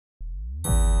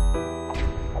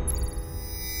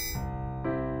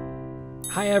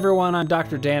Hi everyone, I'm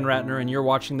Dr. Dan Ratner, and you're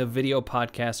watching the video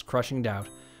podcast Crushing Doubt,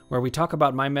 where we talk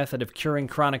about my method of curing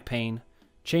chronic pain,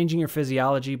 changing your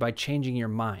physiology by changing your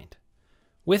mind.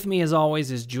 With me, as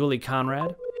always, is Julie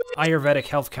Conrad, Ayurvedic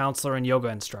health counselor and yoga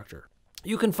instructor.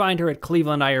 You can find her at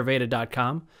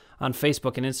clevelandayurveda.com, on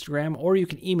Facebook and Instagram, or you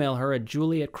can email her at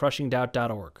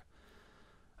julie@crushingdoubt.org.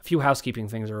 A few housekeeping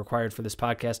things are required for this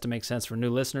podcast to make sense for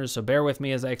new listeners, so bear with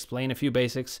me as I explain a few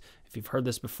basics. If you've heard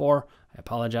this before, I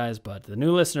apologize, but the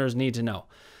new listeners need to know.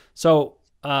 So,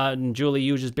 Julie,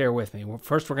 you just bear with me.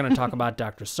 First, we're going to talk about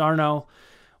Dr. Sarno.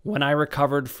 When I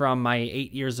recovered from my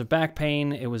 8 years of back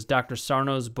pain, it was Dr.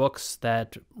 Sarno's books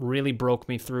that really broke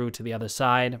me through to the other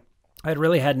side. I had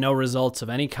really had no results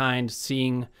of any kind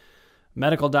seeing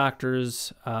medical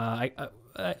doctors.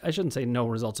 I shouldn't say no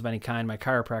results of any kind. My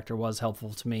chiropractor was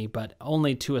helpful to me, but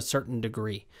only to a certain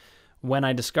degree. When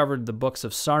I discovered the books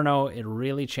of Sarno, it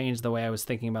really changed the way I was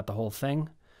thinking about the whole thing.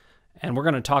 And we're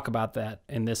going to talk about that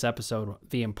in this episode,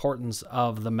 the importance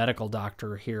of the medical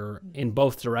doctor here in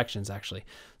both directions, actually.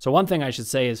 So one thing I should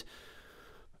say is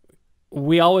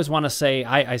we always want to say,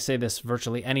 I say this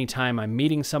virtually anytime I'm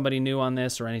meeting somebody new on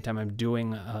this or anytime I'm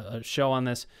doing a show on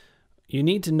this, you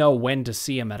need to know when to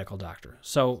see a medical doctor.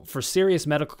 So for serious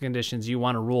medical conditions, you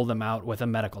want to rule them out with a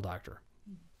medical doctor.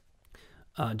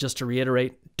 Just to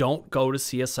reiterate, don't go to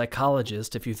see a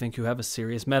psychologist if you think you have a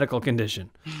serious medical condition.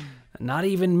 Not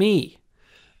even me.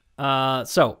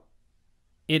 So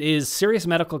it is serious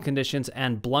medical conditions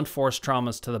and blunt force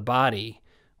traumas to the body,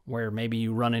 where maybe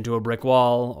you run into a brick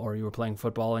wall or you were playing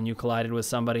football and you collided with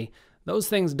somebody. Those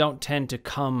things don't tend to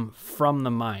come from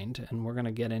the mind, and we're going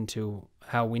to get into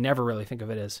how we never really think of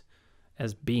it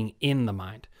as being in the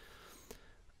mind.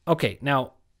 Okay,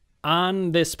 now,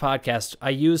 on this podcast,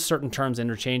 I use certain terms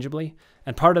interchangeably,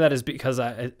 and part of that is because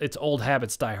it's old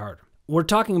habits die hard. We're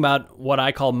talking about what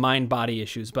I call mind-body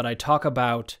issues, but I talk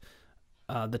about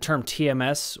the term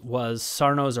TMS was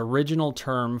Sarno's original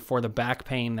term for the back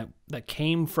pain that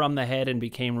came from the head and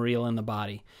became real in the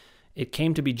body. It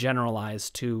came to be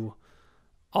generalized to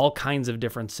all kinds of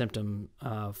different symptom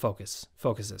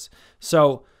focuses.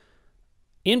 So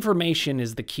information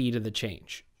is the key to the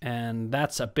change. And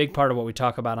that's a big part of what we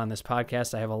talk about on this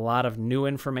podcast. I have a lot of new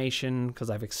information because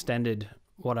I've extended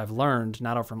what I've learned,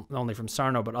 not only from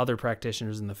Sarno, but other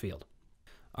practitioners in the field.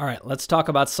 All right, let's talk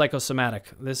about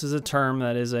psychosomatic. This is a term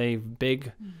that is a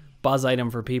big buzz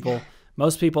item for people.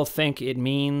 Most people think it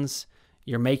means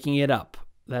you're making it up.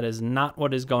 That is not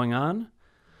what is going on.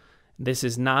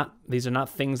 These are not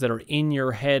things that are in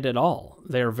your head at all.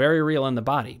 They're very real in the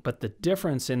body. But the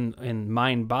difference in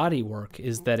mind-body work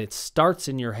is that it starts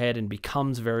in your head and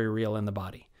becomes very real in the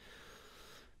body.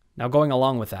 Now, going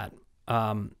along with that,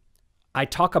 I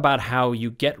talk about how you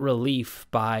get relief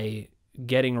by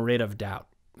getting rid of doubt.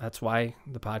 That's why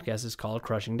the podcast is called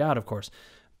Crushing Doubt, of course.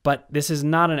 But this is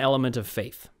not an element of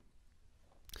faith.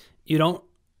 I don't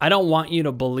want you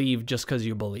to believe just because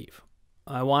you believe.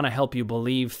 I want to help you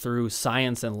believe through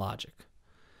science and logic.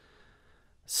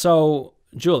 So,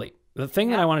 Julie, the thing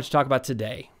that I wanted to talk about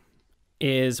today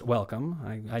is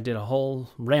welcome. I did a whole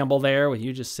ramble there with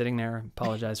you just sitting there. I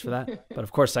apologize for that. But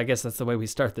of course, I guess that's the way we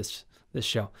start this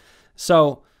show.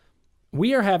 So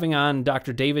we are having on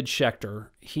Dr. David Schechter.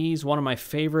 He's one of my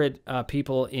favorite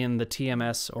people in the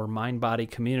TMS or mind-body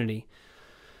community,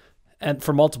 and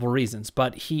for multiple reasons.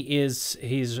 But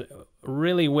he's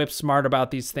really whip smart about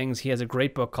these things. He has a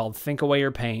great book called Think Away Your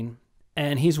Pain.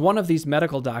 And he's one of these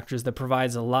medical doctors that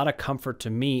provides a lot of comfort to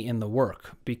me in the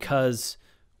work, because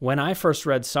when I first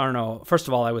read Sarno, first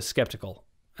of all, I was skeptical.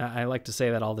 I like to say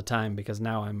that all the time because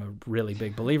now I'm a really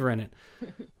big believer in it.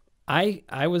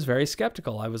 I was very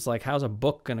skeptical. I was like, how's a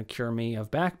book going to cure me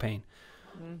of back pain?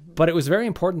 But it was very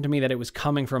important to me that it was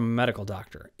coming from a medical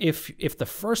doctor. If the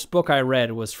first book I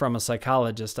read was from a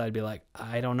psychologist, I'd be like,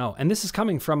 I don't know. And this is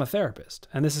coming from a therapist.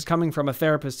 And this is coming from a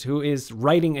therapist who is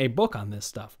writing a book on this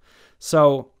stuff.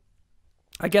 So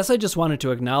I guess I just wanted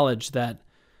to acknowledge that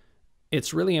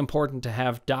it's really important to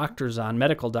have doctors on,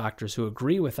 medical doctors who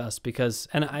agree with us, because,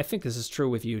 and I think this is true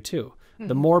with you too,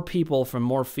 the more people from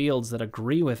more fields that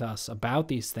agree with us about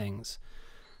these things,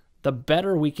 the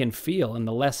better we can feel and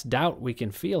the less doubt we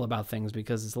can feel about things,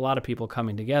 because it's a lot of people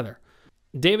coming together.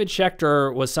 David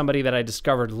Schechter was somebody that I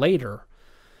discovered later,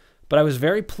 but I was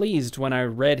very pleased when I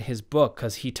read his book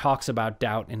because he talks about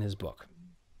doubt in his book.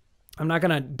 I'm not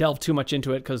going to delve too much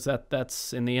into it because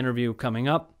that's in the interview coming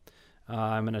up.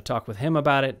 I'm going to talk with him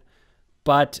about it,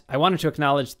 but I wanted to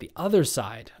acknowledge the other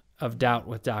side of doubt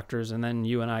with doctors, and then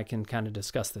you and I can kind of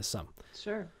discuss this some.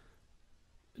 Sure.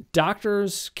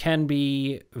 Doctors can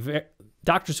be,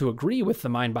 doctors who agree with the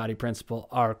mind-body principle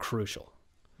are crucial.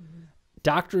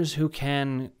 doctors who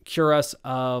can cure us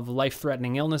of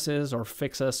life-threatening illnesses or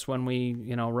fix us when we,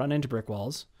 run into brick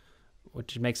walls,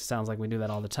 which makes it sound like we do that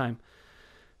all the time,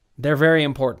 they're very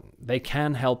important. They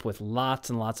can help with lots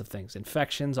and lots of things,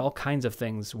 infections, all kinds of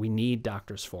things we need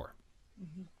doctors for.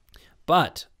 Mm-hmm.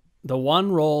 But the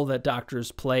one role that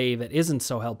doctors play that isn't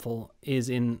so helpful is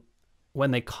in when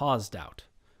they cause doubt,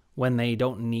 when they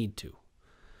don't need to.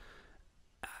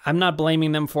 I'm not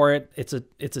blaming them for it. It's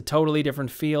a totally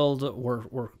different field.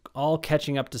 We're all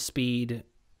catching up to speed,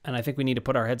 and I think we need to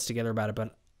put our heads together about it.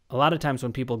 But a lot of times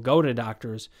when people go to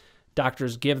doctors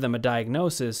give them a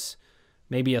diagnosis,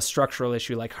 maybe a structural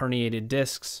issue like herniated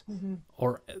discs, mm-hmm.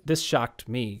 or this shocked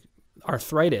me,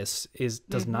 arthritis does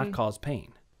mm-hmm. not cause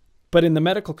pain. But in the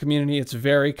medical community, it's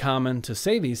very common to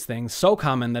say these things, so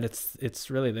common that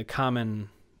it's really the common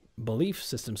belief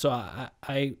system. So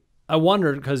I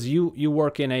wondered, because you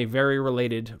work in a very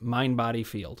related mind-body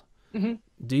field. Mm-hmm.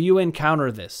 Do you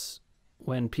encounter this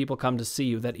when people come to see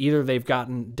you, that either they've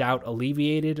gotten doubt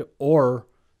alleviated or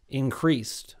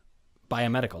increased by a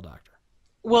medical doctor?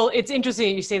 Well, it's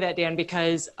interesting you say that, Dan,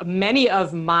 because many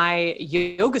of my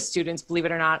yoga students, believe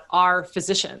it or not, are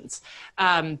physicians.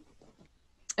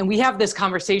 And we have this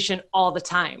conversation all the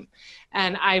time.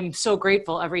 And I'm so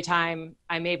grateful every time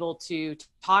I'm able to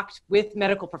talk with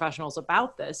medical professionals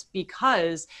about this,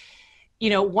 because,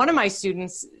 one of my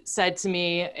students said to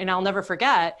me, and I'll never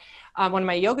forget, one of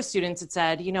my yoga students had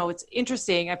said, it's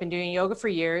interesting. I've been doing yoga for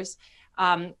years.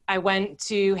 I went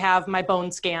to have my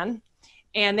bone scan,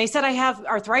 and they said I have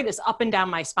arthritis up and down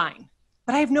my spine,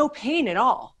 but I have no pain at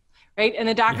all. Right. And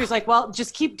the doctor's like, well,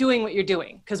 just keep doing what you're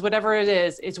doing, because whatever it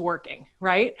is, it's working.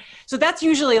 Right. So that's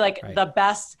usually the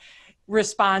best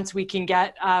response we can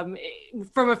get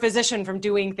from a physician from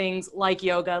doing things like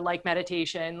yoga, like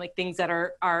meditation, like things that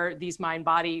are these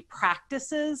mind-body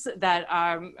practices that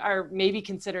are maybe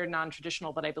considered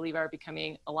non-traditional, but I believe are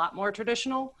becoming a lot more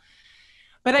traditional.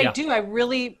 But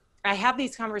I have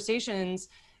these conversations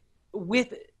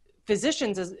with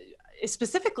physicians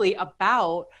specifically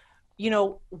about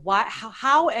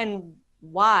how and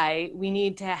why we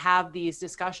need to have these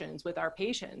discussions with our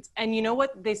patients. And you know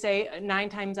what they say 9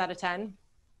 times out of 10?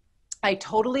 I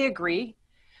totally agree,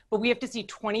 but we have to see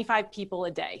 25 people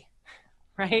a day,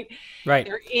 right? Right.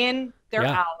 They're in, they're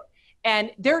out.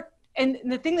 And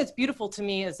the thing that's beautiful to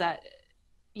me is that,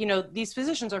 these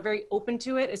physicians are very open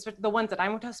to it, especially the ones that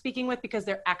I'm speaking with, because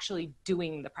they're actually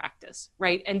doing the practice,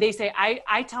 right? And they say,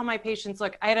 I tell my patients,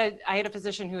 look, I had a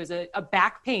physician who is a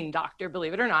back pain doctor,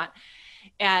 believe it or not.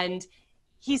 And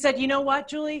he said, you know what,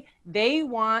 Julie, they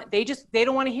don't want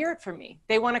to hear it from me.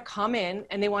 They want to come in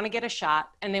and they want to get a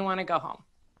shot and they want to go home.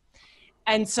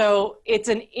 And so it's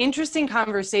an interesting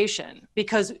conversation,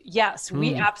 because yes,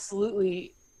 we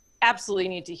absolutely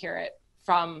need to hear it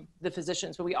from the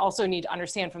physicians, but we also need to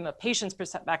understand from the patient's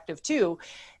perspective too,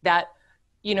 that,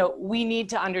 we need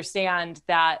to understand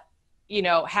that,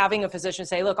 having a physician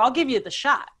say, look, I'll give you the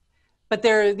shot, but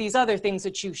there are these other things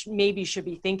that you maybe should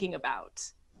be thinking about,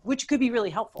 which could be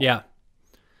really helpful. Yeah.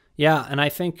 Yeah. And I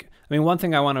think, one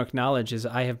thing I want to acknowledge is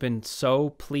I have been so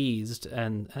pleased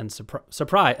and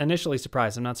initially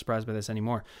surprised. I'm not surprised by this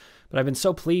anymore, but I've been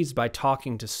so pleased by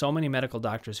talking to so many medical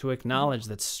doctors who acknowledge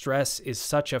that stress is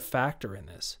such a factor in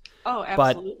this. Oh,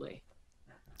 absolutely.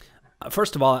 But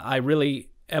first of all, I really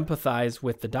empathize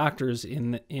with the doctors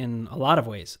in a lot of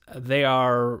ways. They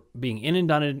are being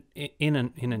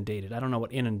inundated. I don't know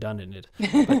what inundated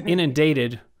is, but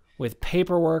inundated with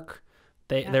paperwork.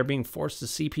 They're being forced to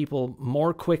see people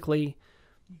more quickly,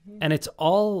 and it's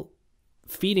all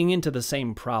feeding into the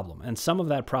same problem. And some of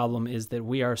that problem is that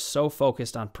we are so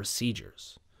focused on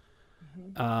procedures.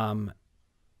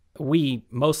 We,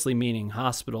 mostly meaning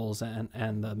hospitals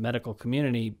and the medical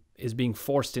community, is being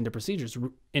forced into procedures.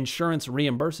 Insurance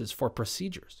reimburses for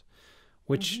procedures,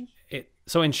 which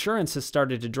so insurance has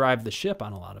started to drive the ship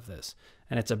on a lot of this,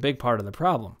 and it's a big part of the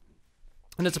problem.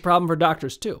 And it's a problem for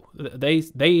doctors too.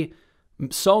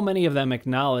 So many of them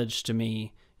acknowledge to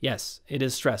me, yes, it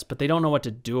is stress, but they don't know what to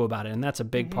do about it. And that's a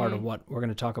big part of what we're going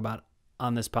to talk about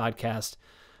on this podcast,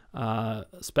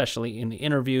 especially in the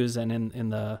interviews and in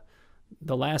the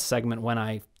last segment when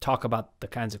I talk about the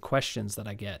kinds of questions that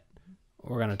I get.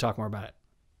 We're going to talk more about it.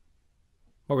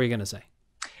 What were you going to say?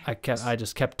 I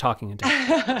just kept talking into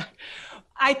it.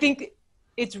 I think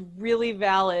it's really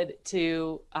valid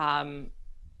to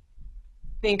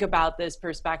think about this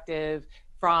perspective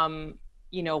from,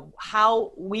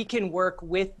 how we can work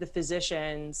with the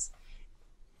physicians,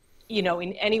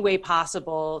 in any way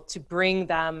possible to bring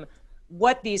them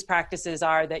what these practices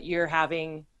are that you're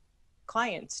having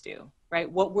clients do,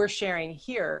 right? What we're sharing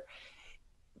here.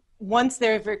 once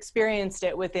they've experienced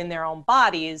it within their own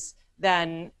bodies,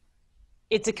 then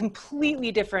it's a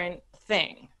completely different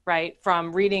thing, right?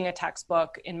 From reading a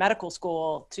textbook in medical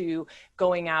school to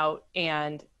going out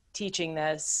and teaching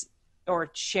this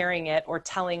or sharing it or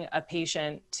telling a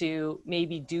patient to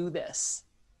maybe do this,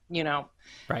 you know?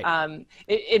 Right.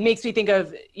 It makes me think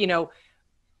of, you know,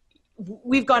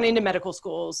 we've gone into medical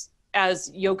schools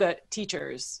as yoga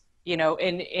teachers, you know,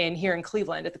 in here in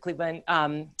Cleveland at the Cleveland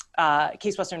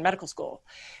Case Western Medical School,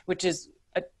 which is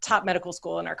a top medical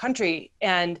school in our country.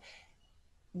 And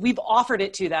we've offered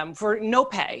it to them for no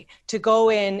pay to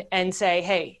go in and say,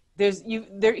 hey,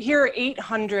 here are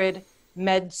 800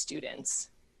 med students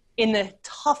in the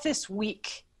toughest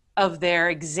week of their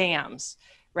exams,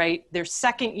 right? Their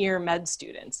second year med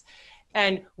students.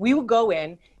 And we would go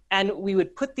in and we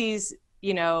would put these,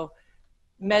 you know,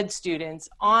 med students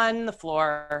on the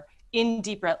floor in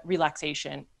deep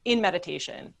relaxation, in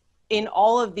meditation, in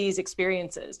all of these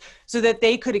experiences so that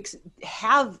they could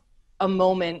have a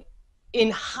moment in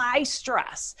high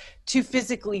stress to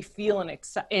physically feel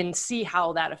and see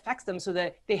how that affects them so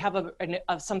that they have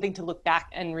something to look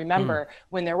back and remember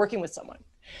when they're working with someone.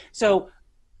 So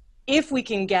if we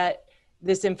can get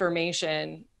this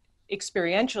information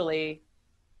experientially,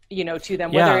 you know, to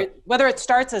them, whether it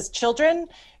starts as children,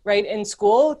 right, in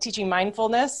school, teaching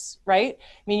mindfulness, right?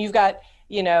 I mean, you've got,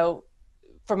 you know,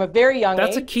 from a very young age.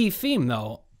 That's a key theme,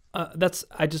 though.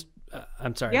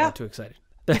 I'm sorry, I got too excited.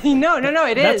 No,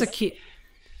 it is.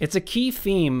 It's a key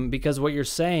theme because what you're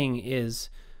saying is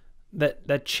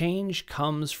that change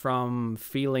comes from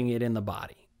feeling it in the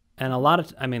body. And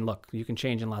look, you can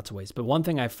change in lots of ways, but one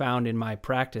thing I found in my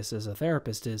practice as a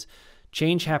therapist is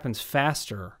change happens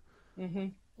faster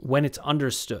when it's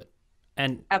understood.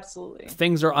 And absolutely,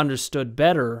 things are understood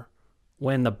better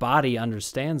when the body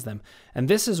understands them. And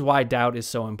this is why doubt is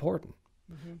so important.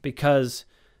 Because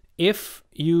if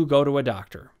you go to a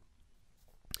doctor,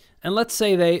 and let's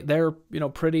say they're you know,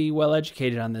 pretty well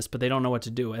educated on this, but they don't know what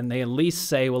to do, and they at least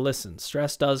say, well, listen,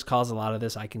 stress does cause a lot of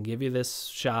this. I can give you this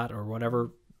shot or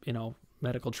whatever, you know,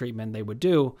 medical treatment they would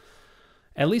do.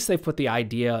 At least they've put the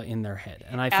idea in their head.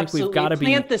 And I think we've got to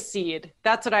plant the seed.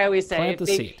 That's what I always say. Plant the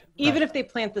seed. Even if they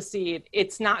plant the seed,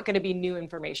 it's not going to be new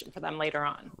information for them later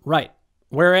on. Right.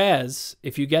 Whereas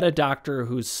if you get a doctor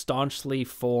who's staunchly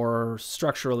for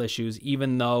structural issues,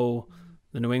 even though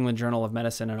the New England Journal of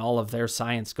Medicine and all of their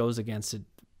science goes against it,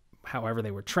 however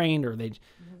they were trained, or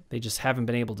they just haven't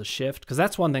been able to shift. Because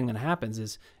that's one thing that happens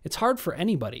is it's hard for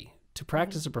anybody to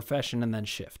practice a profession and then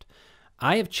shift.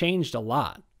 I have changed a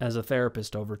lot as a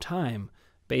therapist over time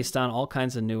based on all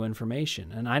kinds of new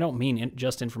information. And I don't mean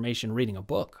just information reading a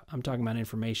book. I'm talking about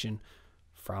information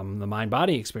from the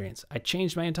mind-body experience. I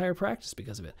changed my entire practice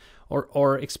because of it.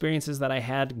 Or experiences that I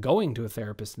had going to a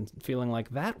therapist and feeling like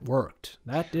that worked,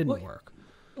 that didn't work.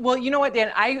 Well, you know what,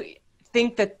 Dan? I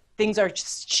think that things are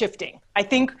shifting. I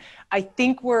think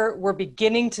we're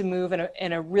beginning to move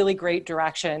in a really great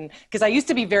direction, because I used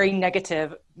to be very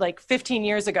negative like 15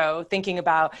 years ago, thinking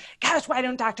about, gosh, why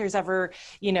don't doctors ever,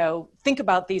 you know, think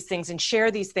about these things and share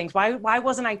these things? Why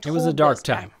wasn't I told? It was a dark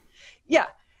time. Yeah.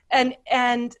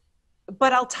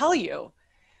 But I'll tell you,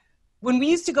 when we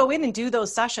used to go in and do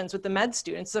those sessions with the med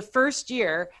students, the first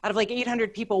year out of like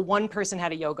 800 people, one person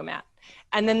had a yoga mat.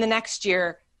 And then the next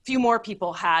year, a few more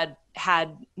people had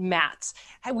mats.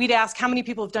 We'd ask how many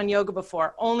people have done yoga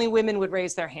before. Only women would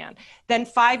raise their hand. Then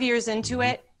 5 years into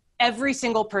it, every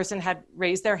single person had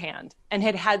raised their hand and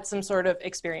had some sort of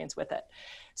experience with it.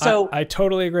 So I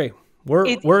totally agree.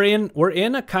 We're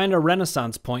in a kind of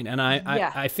renaissance point, and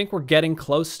I think we're getting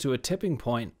close to a tipping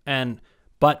point,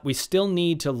 but we still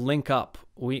need to link up.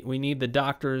 We need the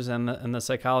doctors and the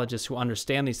psychologists who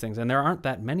understand these things, and there aren't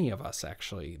that many of us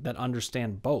actually that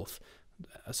understand both.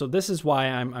 So this is why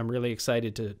I'm really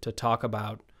excited to talk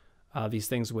about these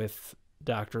things with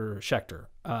Dr. Schechter.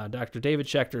 Dr. David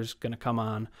Schechter is going to come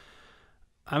on.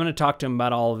 I'm going to talk to him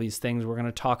about all of these things. We're going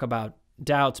to talk about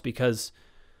doubts, because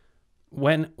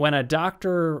when a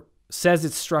doctor says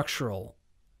it's structural,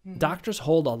 doctors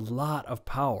hold a lot of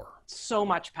power. So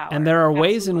much power. And there are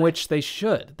ways in which they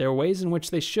should. There are ways in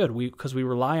which they should, because we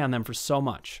rely on them for so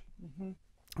much.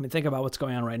 I mean, think about what's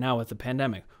going on right now with the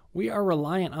pandemic. We are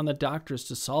reliant on the doctors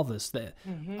to solve this.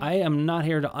 I am not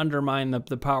here to undermine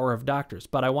the power of doctors,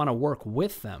 but I want to work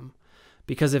with them,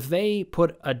 because if they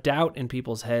put a doubt in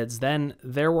people's heads, then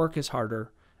their work is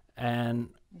harder. And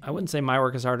I wouldn't say my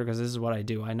work is harder, because this is what I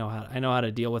do. I know how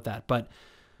to deal with that. But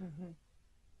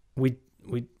we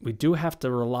do have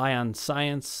to rely on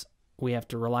science. We have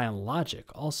to rely on logic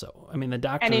also. I mean, the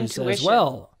doctor says,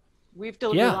 we have to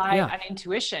rely on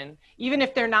intuition. Even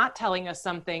if they're not telling us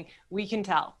something, we can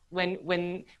tell.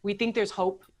 when we think there's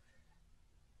hope,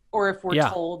 or if we're Yeah.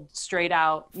 told straight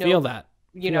out, no, Feel that.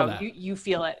 you Feel know, that. you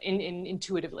feel it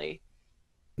intuitively.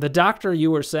 The doctor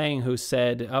you were saying who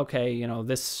said, okay, you know,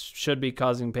 this should be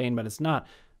causing pain, but it's not.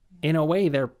 In a way,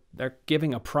 they're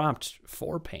giving a prompt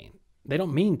for pain. They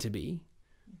don't mean to be,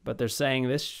 but they're saying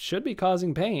this should be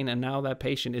causing pain, and now that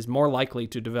patient is more likely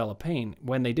to develop pain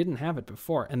when they didn't have it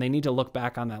before, and they need to look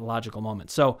back on that logical moment.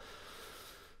 So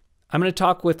I'm going to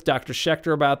talk with Dr.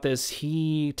 Schechter about this.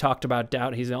 He talked about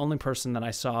doubt. He's the only person that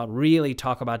I saw really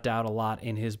talk about doubt a lot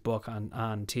in his book on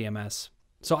TMS.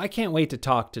 So I can't wait to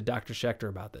talk to Dr. Schechter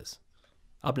about this.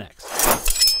 Up next.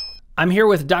 I'm here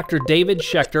with Dr. David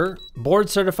Schechter, board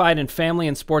certified in family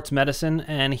and sports medicine,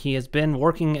 and he has been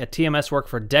working at TMS work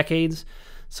for decades.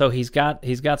 So he's got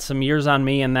some years on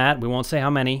me in that. We won't say how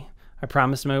many. I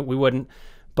promised him we wouldn't.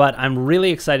 But I'm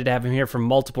really excited to have him here for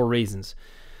multiple reasons.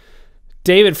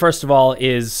 David, first of all,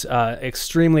 is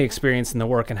extremely experienced in the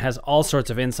work and has all sorts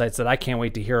of insights that I can't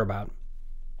wait to hear about.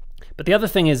 But the other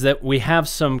thing is that we have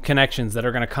some connections that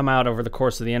are going to come out over the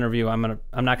course of the interview. I'm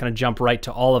not going to jump right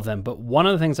to all of them, but one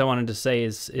of the things I wanted to say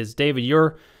is David,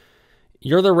 you're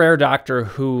the rare doctor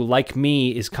who, like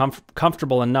me, is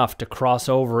comfortable enough to cross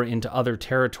over into other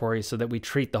territories so that we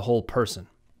treat the whole person.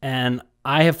 And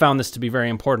I have found this to be very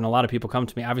important. A lot of people come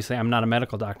to me. Obviously, I'm not a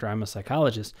medical doctor. I'm a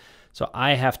psychologist. So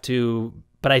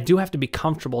but I do have to be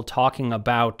comfortable talking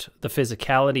about the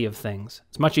physicality of things.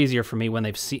 It's much easier for me when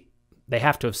they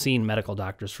have to have seen medical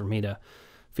doctors for me to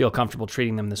feel comfortable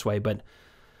treating them this way. But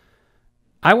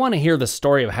I want to hear the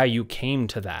story of how you came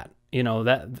to that. You know,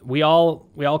 that we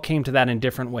all came to that in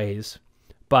different ways.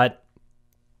 But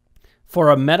for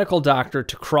a medical doctor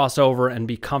to cross over and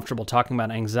be comfortable talking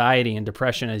about anxiety and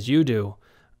depression as you do,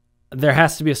 there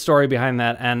has to be a story behind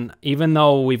that. And even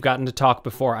though we've gotten to talk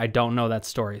before, I don't know that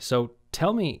story. So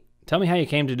tell me how you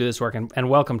came to do this work, and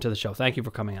welcome to the show. Thank you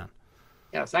for coming on.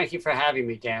 Yeah, thank you for having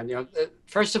me, Dan. You know,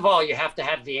 first of all, you have to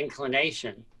have the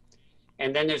inclination,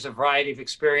 and then there's a variety of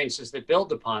experiences that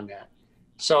build upon that.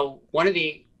 So one of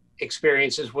the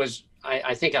experiences was,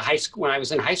 I think when I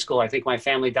was in high school, I think my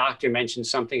family doctor mentioned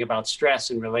something about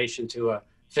stress in relation to a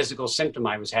physical symptom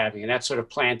I was having, and that sort of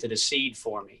planted a seed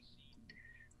for me.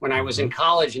 When I was in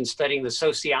college and studying the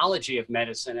sociology of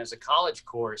medicine as a college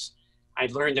course, I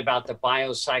learned about the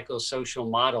biopsychosocial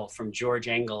model from George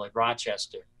Engel at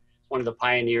Rochester, one of the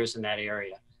pioneers in that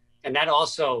area. And that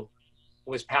also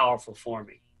was powerful for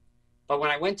me. But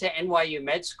when I went to NYU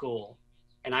med school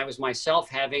and I was myself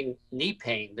having knee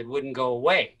pain that wouldn't go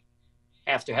away,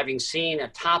 after having seen a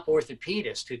top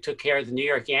orthopedist who took care of the New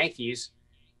York Yankees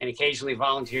and occasionally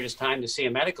volunteered his time to see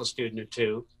a medical student or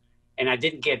two, and I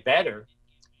didn't get better,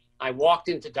 I walked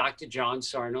into Dr. John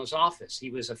Sarno's office. He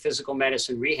was a physical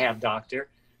medicine rehab doctor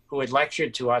who had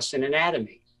lectured to us in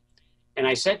anatomy. And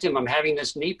I said to him, I'm having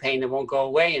this knee pain that won't go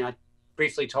away. And I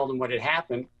briefly told him what had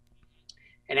happened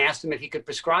and asked him if he could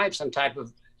prescribe some type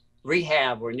of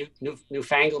rehab or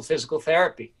newfangled physical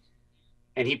therapy.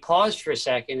 And he paused for a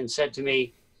second and said to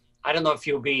me, I don't know if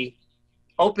you'll be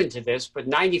open to this, but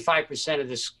 95% of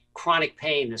this chronic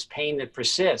pain, this pain that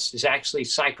persists, is actually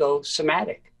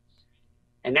psychosomatic.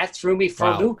 And that threw me for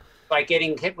a loop, like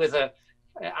getting hit with an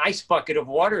ice bucket of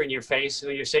water in your face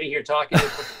when you're sitting here talking.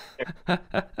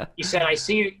 He said, I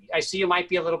see you might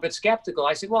be a little bit skeptical.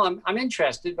 I said, well, I'm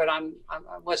interested, but I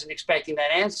wasn't expecting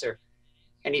that answer.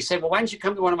 And he said, well, why don't you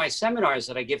come to one of my seminars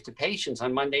that I give to patients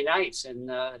on Monday nights in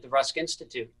the Rusk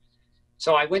Institute?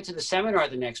 So I went to the seminar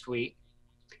the next week,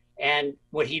 and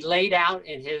what he laid out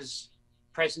in his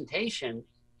presentation,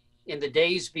 in the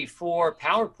days before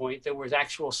PowerPoint, there was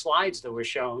actual slides that were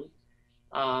shown.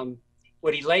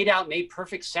 What he laid out made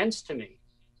perfect sense to me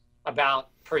about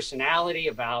personality,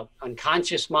 about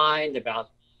unconscious mind,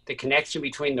 about the connection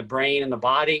between the brain and the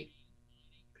body.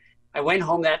 I went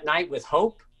home that night with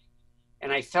hope,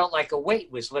 and I felt like a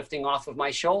weight was lifting off of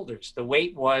my shoulders. The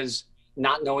weight was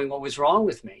not knowing what was wrong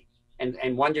with me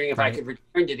and wondering if I could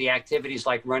return to the activities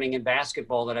like running and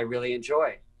basketball that I really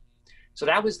enjoy. So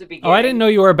that was the beginning. Oh, I didn't know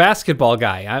you were a basketball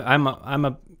guy.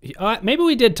 Maybe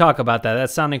we did talk about that.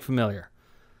 That's sounding familiar.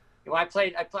 Well, I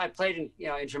played in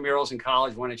intramurals in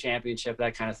college, won a championship,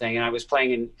 that kind of thing, and I was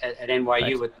playing at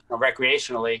NYU with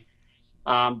recreationally.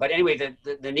 But anyway,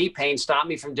 the knee pain stopped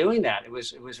me from doing that. It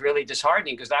was really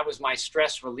disheartening because that was my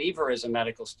stress reliever as a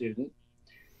medical student,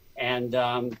 and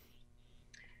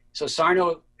so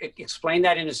Sarno explained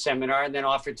that in a seminar, and then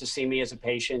offered to see me as a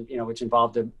patient, which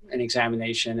involved an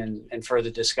examination and further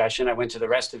discussion. I went to the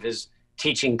rest of his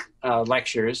teaching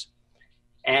lectures.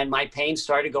 And my pain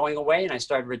started going away, and I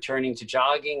started returning to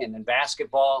jogging and then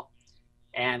basketball.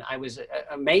 And I was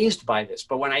amazed by this.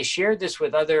 But when I shared this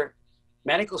with other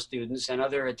medical students and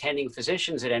other attending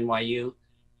physicians at NYU,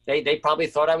 they probably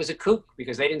thought I was a kook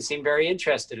because they didn't seem very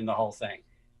interested in the whole thing.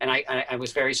 And I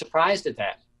was very surprised at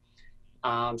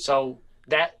that. So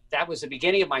that was the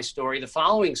beginning of my story. The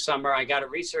following summer, I got a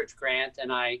research grant,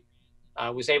 and I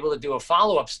was able to do a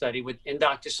follow-up study in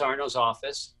Dr. Sarno's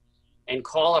office and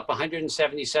call up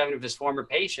 177 of his former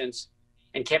patients,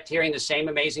 and kept hearing the same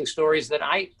amazing stories that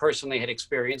I personally had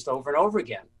experienced over and over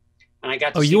again. And I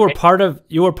got to you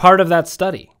were part of that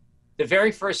study. The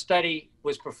very first study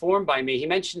was performed by me. He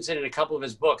mentions it in a couple of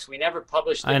his books. We never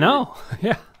published it. I know.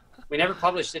 Yeah. We never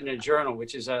published it in a journal,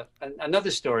 which is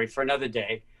another story for another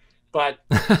day. But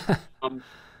and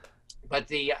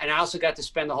I also got to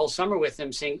spend the whole summer with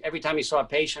him, seeing every time he saw a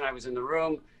patient, I was in the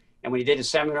room. And when he did a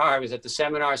seminar, I was at the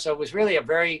seminar. So it was really a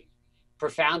very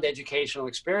profound educational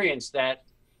experience that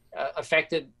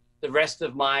affected the rest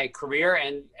of my career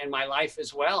and my life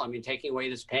as well. I mean, taking away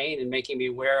this pain and making me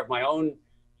aware of my own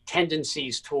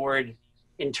tendencies toward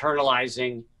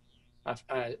internalizing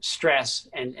stress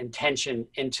and tension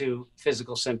into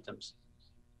physical symptoms.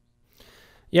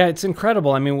 Yeah, it's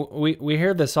incredible. I mean, we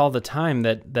hear this all the time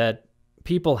that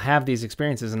people have these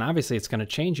experiences, and obviously it's going to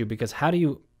change you, because how do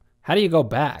you go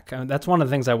back? I mean, that's one of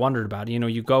the things I wondered about. You know,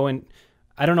 you go in,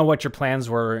 I don't know what your plans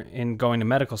were in going to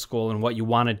medical school and what you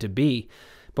wanted to be,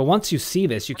 but once you see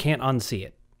this, you can't unsee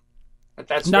it. But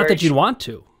that's not that you'd want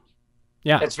to.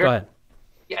 Yeah, go ahead.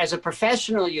 As a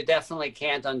professional, you definitely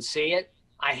can't unsee it.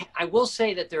 I will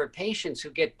say that there are patients who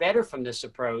get better from this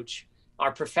approach,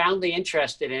 are profoundly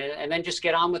interested in it, and then just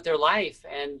get on with their life,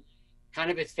 and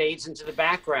kind of it fades into the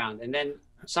background. And then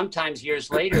sometimes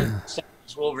years later,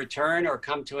 symptoms will return or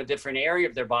come to a different area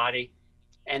of their body.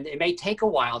 And it may take a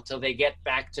while till they get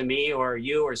back to me or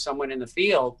you or someone in the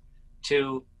field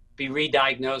to be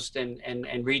re-diagnosed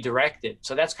and redirected.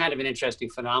 So that's kind of an interesting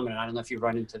phenomenon. I don't know if you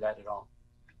run into that at all.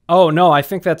 Oh, no, I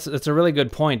think that's a really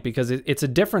good point, because it's a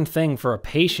different thing for a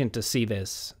patient to see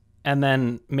this and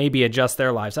then maybe adjust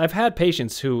their lives. I've had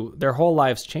patients who their whole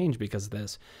lives change because of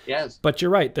this. Yes. But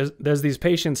you're right. There's these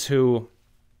patients who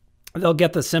they'll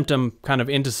get the symptom kind of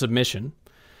into submission,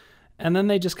 and then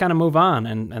they just kind of move on.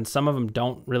 And some of them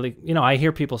don't really, you know, I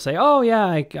hear people say, oh yeah,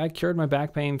 I cured my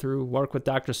back pain through work with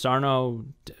Dr. Sarno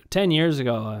 10 years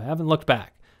ago. I haven't looked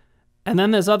back. And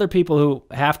then there's other people who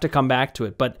have to come back to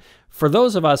it. But for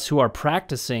those of us who are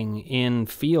practicing in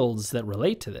fields that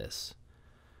relate to this,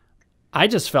 I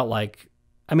just felt like,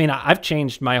 I mean, I've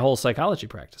changed my whole psychology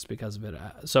practice because of it.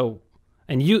 So,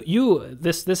 and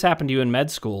this happened to you in med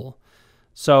school.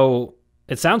 So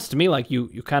it sounds to me like you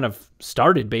kind of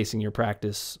started basing your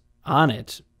practice on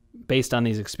it based on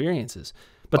these experiences.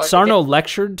 But Sarno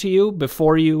lectured to you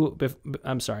before you,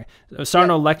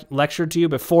 Sarno lectured to you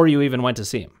before you even went to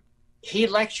see him. He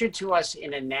lectured to us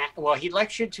in anatomy,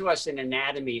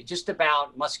 just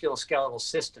about musculoskeletal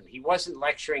system. He wasn't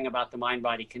lecturing about the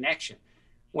mind-body connection.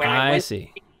 When I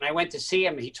went to see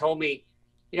him, he told me,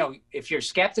 you know, if you're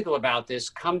skeptical about this,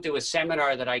 come to a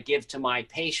seminar that I give to my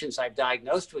patients I've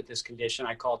diagnosed with this condition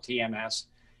I call TMS.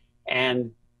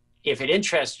 And if it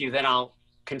interests you, then I'll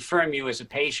confirm you as a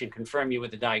patient, confirm you with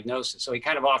the diagnosis. So he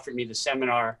kind of offered me the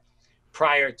seminar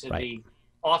prior to the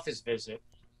office visit,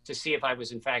 to see if I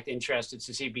was in fact interested,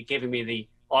 to see if he'd be giving me the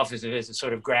office visit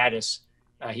sort of gratis.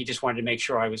 He just wanted to make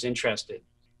sure I was interested.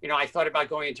 You know, I thought about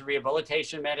going into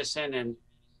rehabilitation medicine and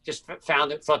just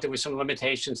thought there was some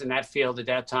limitations in that field at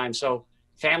that time. So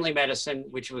family medicine,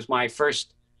 which was my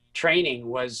first training,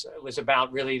 was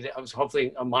about really, I was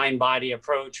hopefully a mind-body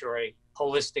approach or a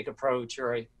holistic approach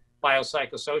or a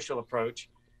biopsychosocial approach.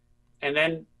 And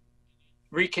then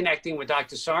reconnecting with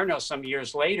Dr. Sarno some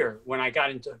years later, when I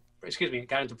got into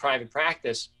private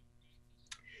practice,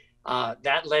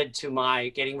 that led to my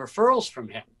getting referrals from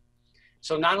him.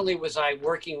 So not only was I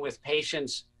working with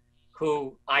patients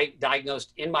who I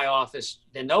diagnosed in my office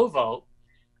de novo,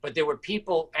 but there were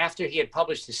people, after he had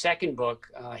published his second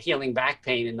book, Healing Back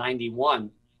Pain, in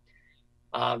 '91,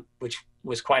 which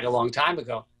was quite a long time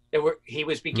ago, he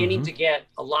was beginning to get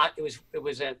a lot. It was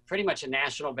pretty much a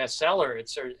national bestseller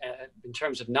in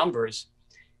terms of numbers.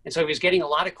 And so he was getting a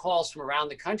lot of calls from around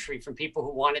the country from people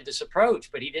who wanted this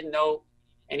approach, but he didn't know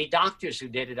any doctors who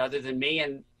did it other than me.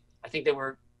 And I think there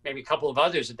were maybe a couple of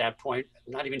others at that point.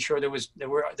 I'm not even sure there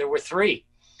were 3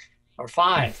 or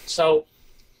 5. So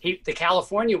the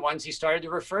California ones, he started to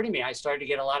refer to me. I started to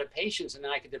get a lot of patients, and then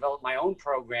I could develop my own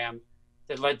program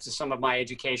that led to some of my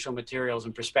educational materials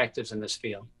and perspectives in this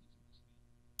field.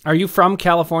 Are you from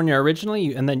California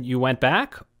originally, and then you went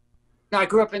back? No, I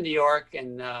grew up in New York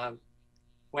and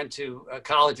went to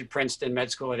college at Princeton, med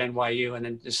school at NYU, and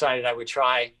then decided I would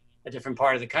try a different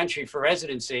part of the country for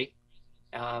residency.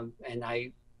 And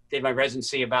I did my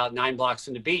residency about 9 blocks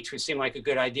from the beach, which seemed like a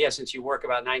good idea since you work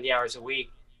about 90 hours a week.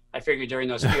 I figured during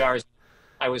those few hours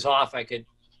I was off, I could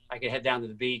head down to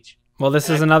the beach. Well, this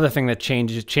is another thing that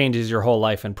changes your whole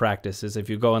life in practice, is if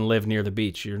you go and live near the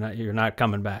beach, you're not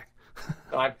coming back.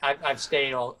 So I've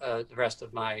stayed all the rest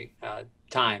of my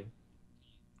time.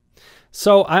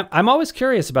 So I'm always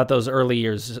curious about those early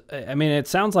years. I mean, it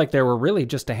sounds like there were really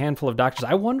just a handful of doctors.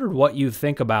 I wondered what you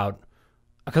think about,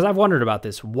 because I've wondered about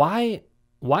this. Why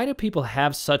do people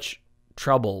have such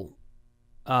trouble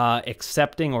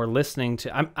accepting or listening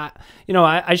to?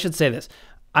 I should say this.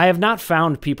 I have not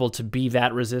found people to be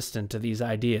that resistant to these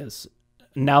ideas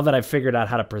now that I've figured out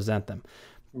how to present them.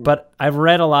 But I've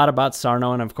read a lot about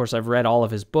Sarno, and of course I've read all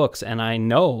of his books, and I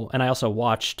know, and I also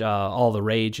watched All the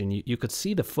Rage, and you could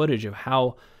see the footage of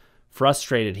how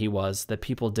frustrated he was that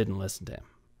people didn't listen to him.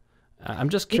 I'm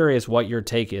just curious what your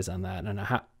take is on that, and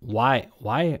why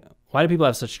do people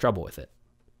have such trouble with it?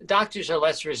 Doctors are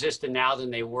less resistant now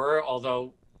than they were,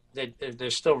 although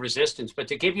there's still resistance. But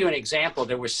to give you an example,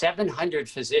 there were 700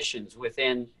 physicians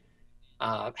within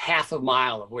half a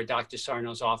mile of where Dr.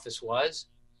 Sarno's office was.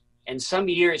 And some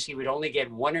years he would only get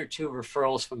 1 or 2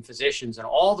 referrals from physicians, and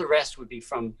all the rest would be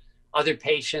from other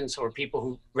patients or people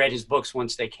who read his books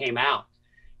once they came out.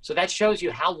 So that shows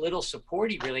you how little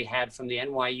support he really had from the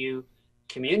NYU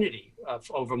community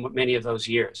over many of those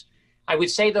years. I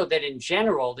would say, though, that in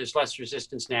general, there's less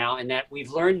resistance now, and that we've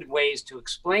learned ways to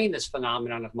explain this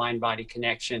phenomenon of mind-body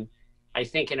connection, I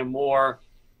think, in a more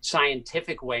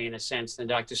scientific way, in a sense, than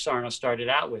Dr. Sarno started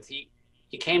out with. He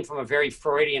came from a very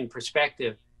Freudian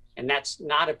perspective, and that's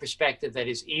not a perspective that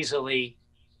is easily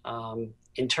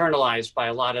internalized by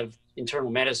a lot of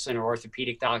internal medicine or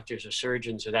orthopedic doctors or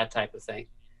surgeons or that type of thing.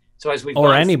 So as we've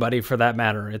or anybody for that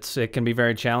matter, it can be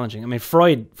very challenging. I mean,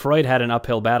 Freud had an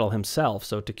uphill battle himself,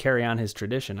 so to carry on his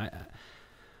tradition,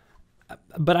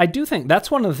 but I do think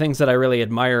that's one of the things that I really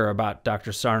admire about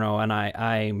Dr. Sarno, and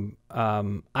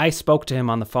I spoke to him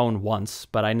on the phone once,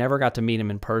 but I never got to meet him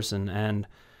in person, and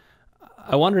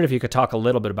I wondered if you could talk a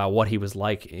little bit about what he was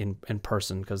like in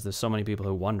person, because there's so many people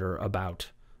who wonder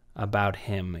about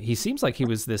him. He seems like he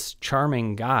was this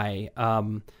charming guy,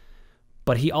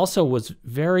 but he also was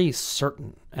very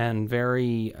certain and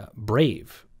very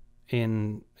brave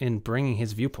in bringing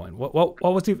his viewpoint. What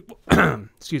was he?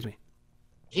 Excuse me.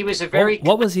 He was a very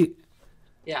what was he?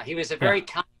 Yeah, he was a very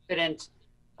confident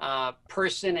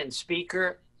person and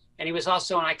speaker, and he was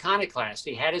also an iconoclast.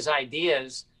 He had his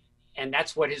ideas, and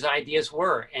that's what his ideas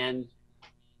were. And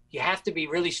you have to be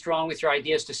really strong with your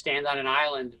ideas to stand on an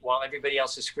island while everybody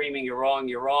else is screaming, you're wrong,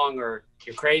 or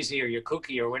you're crazy, or you're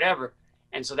kooky, or whatever.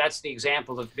 And so that's the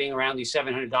example of being around these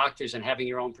 700 doctors and having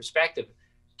your own perspective.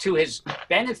 To his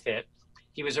benefit,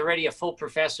 he was already a full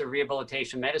professor of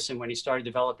rehabilitation medicine when he started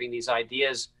developing these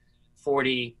ideas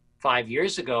 45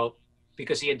 years ago,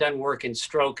 because he had done work in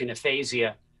stroke and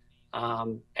aphasia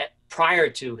prior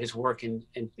to his work in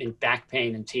back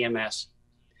pain and TMS.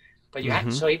 But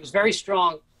so he was very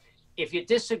strong. If you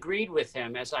disagreed with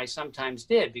him, as I sometimes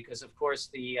did, because of course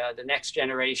the next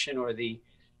generation or the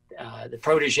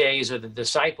proteges or the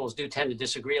disciples do tend to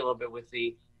disagree a little bit with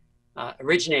the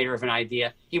originator of an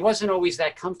idea, he wasn't always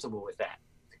that comfortable with that.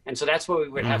 And so that's where we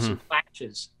would have some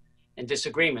clashes and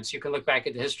disagreements. You can look back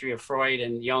at the history of Freud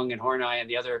and Jung and Horney and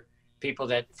the other people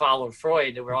that followed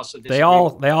Freud that were also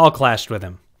disagreeing. They all clashed with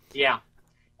him. Yeah.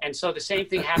 And so the same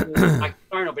thing happened with Dr.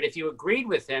 Sarno, but if you agreed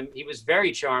with him, he was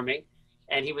very charming.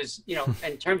 And he was,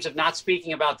 in terms of not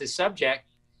speaking about this subject,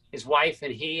 his wife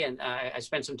and he, and I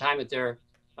spent some time at their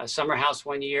summer house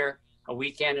one year, a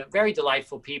weekend, very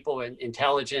delightful people and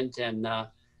intelligent and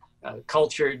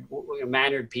cultured,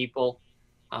 mannered people.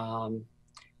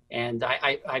 And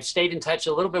I've stayed in touch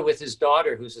a little bit with his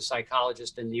daughter, who's a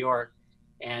psychologist in New York.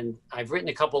 And I've written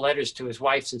a couple letters to his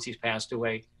wife since he's passed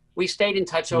away. We stayed in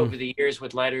touch over the years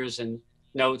with letters and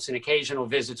notes and occasional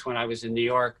visits when I was in New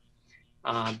York.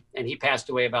 And he passed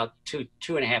away about two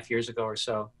and a half years ago or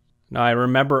so. No, I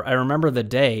remember the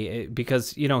day,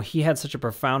 because, he had such a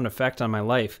profound effect on my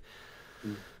life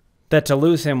that to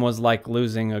lose him was like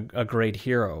losing a great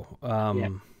hero.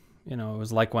 It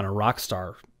was like when a rock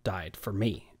star died for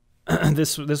me.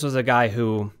 This was a guy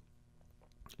who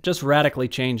just radically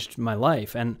changed my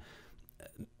life. And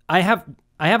I have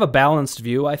a balanced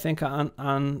view, I think,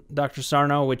 on Dr.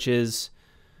 Sarno, which is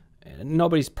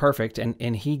nobody's perfect,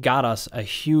 and he got us a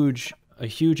huge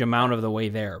amount of the way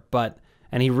there.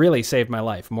 And he really saved my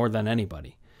life more than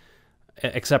anybody,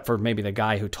 except for maybe the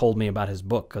guy who told me about his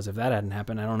book, because if that hadn't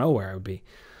happened, I don't know where I would be.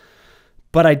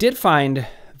 But I did find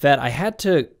that I had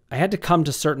to I had to come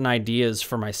to certain ideas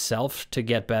for myself to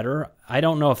get better. I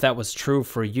don't know if that was true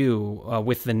for you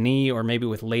with the knee or maybe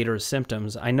with later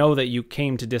symptoms. I know that you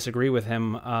came to disagree with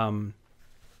him,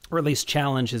 or at least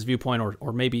challenge his viewpoint,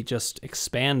 or maybe just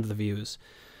expand the views.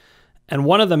 And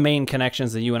one of the main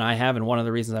connections that you and I have, and one of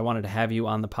the reasons I wanted to have you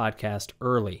on the podcast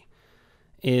early,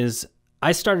 is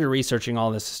I started researching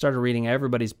all this, started reading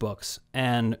everybody's books,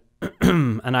 and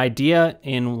an idea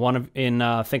in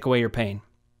Think Away Your Pain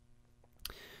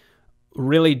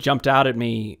really jumped out at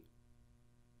me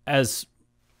as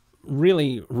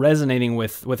really resonating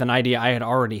with an idea I had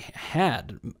already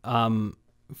had,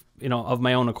 of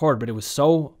my own accord. But it was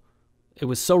so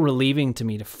relieving to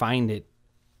me to find it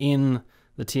in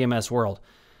the TMS world.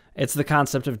 It's the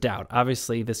concept of doubt.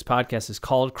 Obviously, this podcast is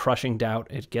called Crushing Doubt.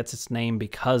 It gets its name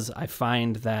because I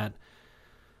find that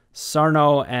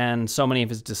Sarno and so many of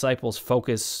his disciples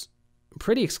focus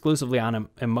pretty exclusively on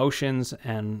emotions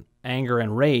and anger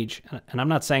and rage. And I'm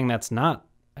not saying that's not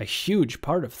a huge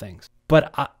part of things.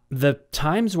 But the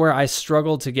times where I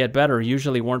struggled to get better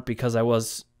usually weren't because I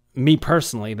was, me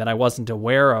personally, that I wasn't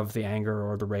aware of the anger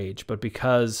or the rage, but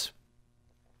because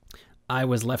I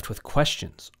was left with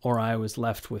questions, or I was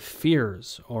left with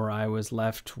fears, or I was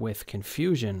left with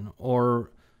confusion,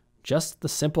 or just the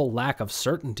simple lack of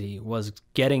certainty was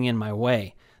getting in my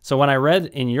way. So when I read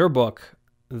in your book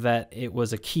that it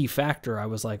was a key factor, I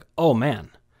was like, oh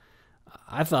man,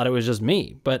 I thought it was just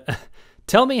me. But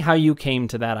tell me how you came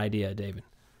to that idea, David.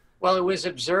 Well, it was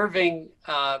observing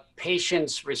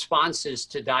patients' responses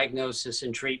to diagnosis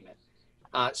and treatment.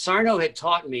 Sarno had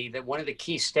taught me that one of the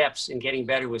key steps in getting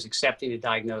better was accepting the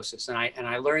diagnosis. And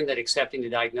I learned that accepting the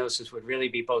diagnosis would really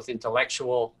be both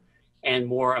intellectual and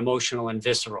more emotional and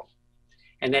visceral.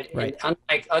 And that right.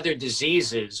 Unlike other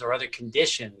diseases or other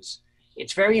conditions,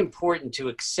 it's very important to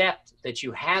accept that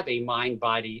you have a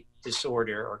mind-body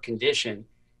disorder or condition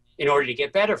in order to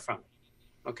get better from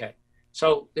it. Okay.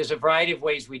 So there's a variety of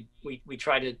ways we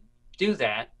try to do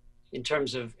that in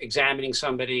terms of examining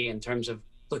somebody, in terms of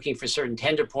looking for certain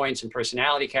tender points and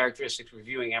personality characteristics,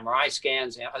 reviewing MRI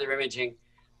scans and other imaging,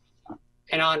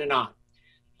 and on and on.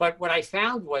 But what I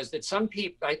found was that some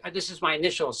people, this is my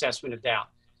initial assessment of doubt,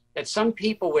 that some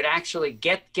people would actually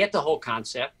get the whole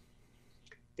concept,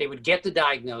 they would get the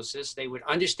diagnosis, they would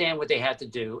understand what they had to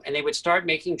do, and they would start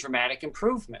making dramatic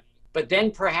improvement. But then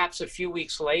perhaps a few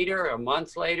weeks later, or a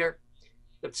month later,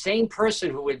 the same person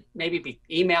who would maybe be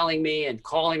emailing me and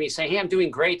calling me saying, hey, I'm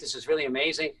doing great, this is really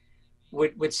amazing,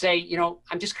 would say,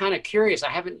 I'm just kind of curious,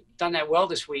 I haven't done that well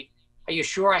this week. Are you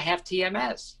sure I have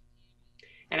TMS?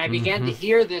 And I began to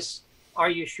hear this, are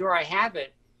you sure I have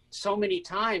it, so many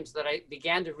times that I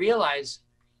began to realize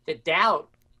that doubt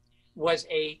was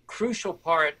a crucial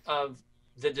part of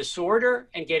the disorder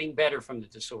and getting better from the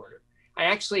disorder. I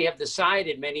actually have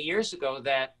decided many years ago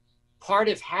that part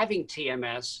of having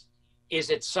TMS is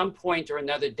at some point or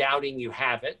another doubting you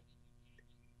have it.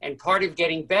 And part of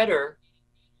getting better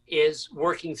is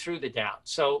working through the doubt.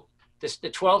 So the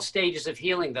 12 stages of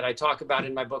healing that I talk about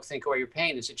in my book, Think Away Your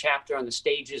Pain, is a chapter on the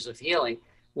stages of healing.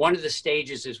 One of the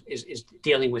stages is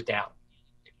dealing with doubt,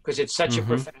 because it's such a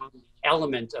profound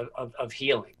element of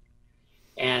healing.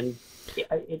 And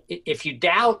if you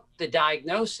doubt the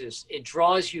diagnosis, it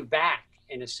draws you back,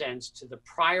 in a sense, to the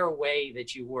prior way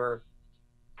that you were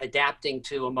adapting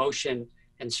to emotion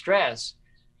and stress,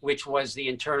 which was the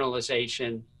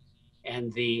internalization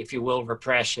and the, if you will,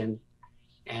 repression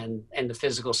and the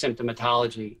physical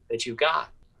symptomatology that you got.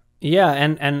 Yeah,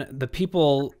 and the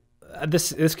people,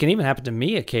 this can even happen to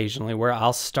me occasionally, where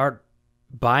I'll start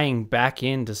buying back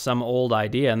into some old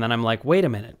idea, and then I'm like, wait a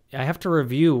minute, I have to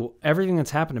review everything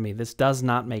that's happened to me. This does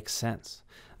not make sense.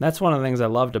 That's one of the things I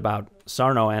loved about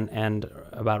Sarno and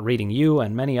about reading you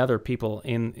and many other people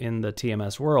in the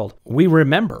TMS world. We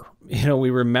remember,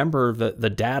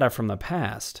 the data from the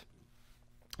past,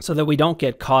 so that we don't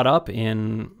get caught up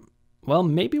in, well,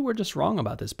 maybe we're just wrong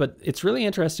about this. But it's really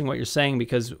interesting what you're saying,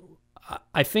 because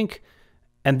I think,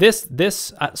 and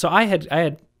so I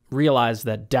had realized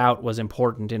that doubt was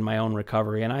important in my own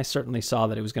recovery, and I certainly saw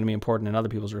that it was going to be important in other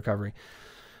people's recovery.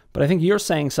 But I think you're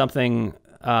saying something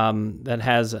that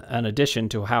has an addition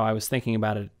to how I was thinking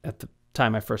about it at the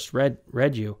time I first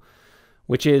read you,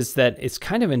 which is that it's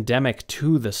kind of endemic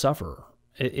to the sufferer.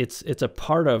 It's a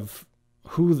part of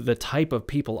who the type of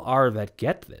people are that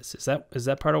get this. Is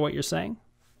that part of what you're saying?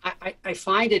 I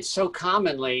find it so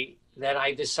commonly that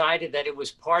I decided that it was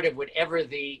part of whatever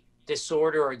the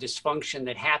disorder or dysfunction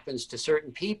that happens to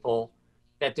certain people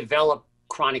that develop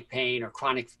chronic pain or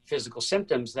chronic physical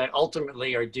symptoms that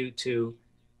ultimately are due to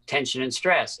tension and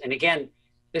stress. And again,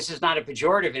 this is not a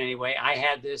pejorative in any way. I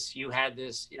had this, you had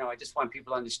this, I just want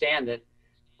people to understand that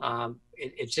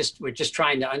It's just, we're just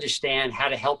trying to understand how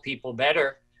to help people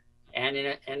better, and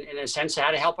in a sense,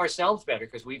 how to help ourselves better,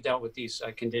 because we've dealt with these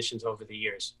conditions over the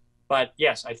years. But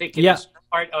yes, I think it is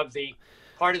part of the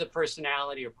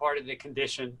personality, or part of the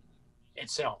condition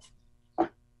itself.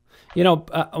 You know,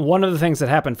 one of the things that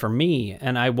happened for me,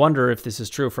 and I wonder if this is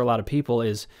true for a lot of people,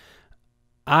 is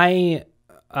I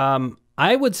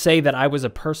would say that I was a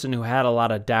person who had a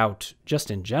lot of doubt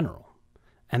just in general.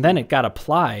 And then it got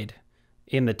applied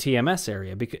in the TMS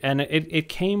area. And it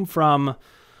came from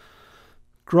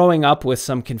growing up with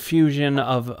some confusion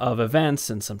of events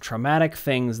and some traumatic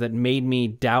things that made me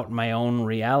doubt my own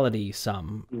reality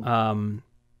some.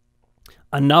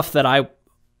 Enough that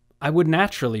I would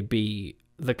naturally be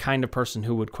the kind of person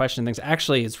who would question things.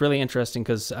 Actually, it's really interesting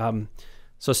because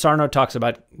so Sarno talks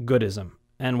about goodism.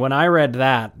 And when I read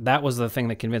that, that was the thing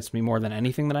that convinced me more than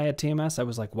anything that I had TMS. I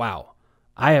was like, wow,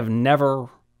 I've never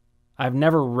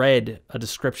read a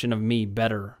description of me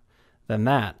better than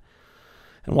that.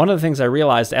 And one of the things I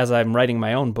realized as I'm writing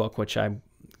my own book, which I'm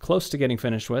close to getting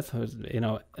finished with, you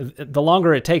know, the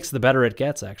longer it takes, the better it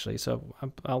gets, actually. So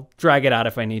I'll drag it out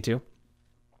if I need to.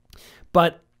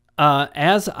 But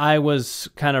as I was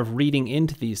kind of reading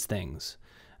into these things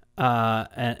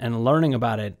and learning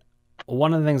about it,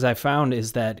 one of the things I found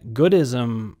is that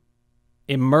goodism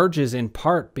emerges in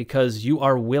part because you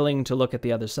are willing to look at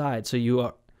the other side. So you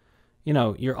are, you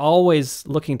know, you're always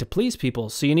looking to please people,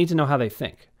 so you need to know how they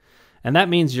think. And that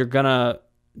means you're going to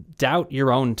doubt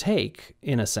your own take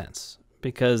in a sense,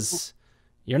 because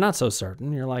you're not so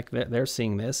certain. You're like, they're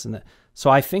seeing this. And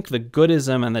so I think the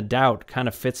goodism and the doubt kind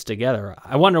of fits together.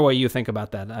 I wonder what you think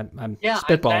about that. I'm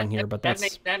spitballing here, but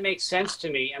that makes sense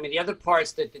to me. I mean, the other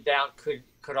parts that the doubt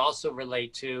could also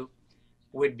relate to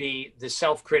would be the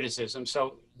self-criticism.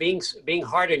 So being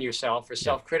hard on yourself or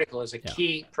self-critical is a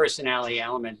key personality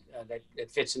element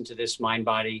that fits into this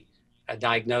mind-body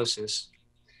diagnosis.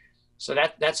 So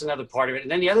that's another part of it.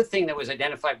 And then the other thing that was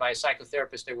identified by a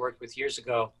psychotherapist I worked with years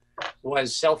ago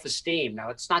was self-esteem. Now,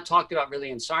 it's not talked about really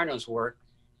in Sarno's work,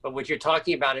 but what you're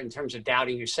talking about in terms of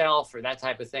doubting yourself or that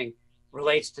type of thing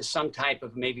relates to some type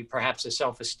of maybe perhaps a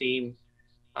self-esteem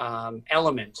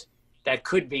element that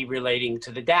could be relating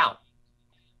to the doubt.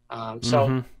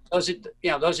 So those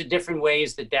are different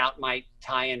ways that doubt might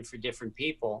tie in for different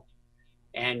people.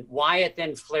 And why it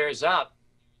then flares up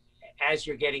as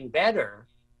you're getting better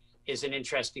is an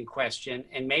interesting question,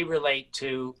 and may relate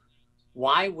to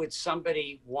why would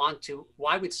someone's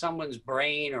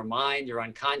brain or mind or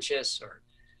unconscious or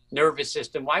nervous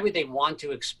system, why would they want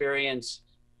to experience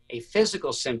a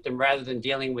physical symptom rather than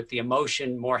dealing with the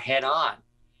emotion more head on?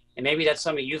 And maybe that's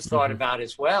something you've thought about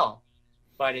as well,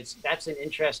 but that's an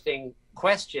interesting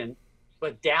question.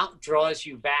 But doubt draws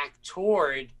you back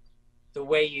toward the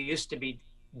way you used to be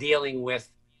dealing with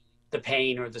the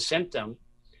pain or the symptom,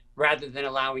 rather than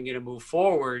allowing you to move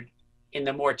forward in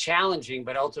the more challenging,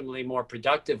 but ultimately more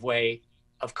productive way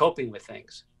of coping with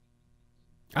things.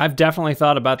 I've definitely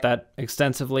thought about that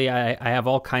extensively. I have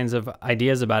all kinds of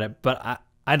ideas about it, but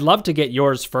I'd love to get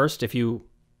yours first if you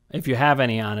have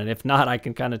any on it. If not, I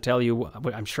can kind of tell you.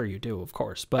 I'm sure you do, of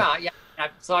course. But yeah,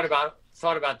 I've thought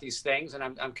about these things, and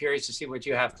I'm curious to see what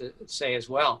you have to say as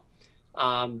well.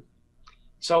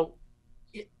 So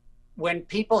when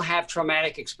people have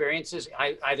traumatic experiences,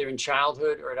 either in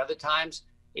childhood or at other times,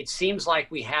 it seems like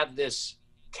we have this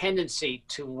tendency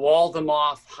to wall them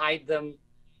off, hide them,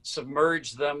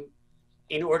 submerge them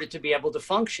in order to be able to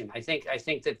function. I think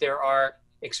that there are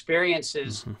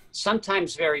experiences,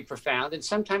 sometimes very profound and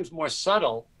sometimes more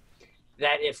subtle,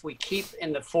 that if we keep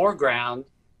in the foreground,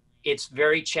 it's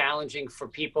very challenging for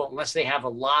people, unless they have a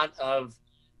lot of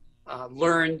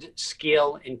learned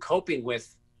skill in coping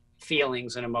with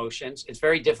feelings and emotions. It's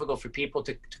very difficult for people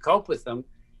to cope with them.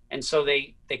 And so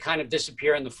they kind of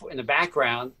disappear in the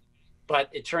background, but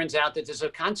it turns out that there's a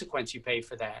consequence you pay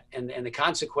for that. And the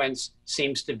consequence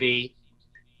seems to be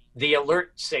the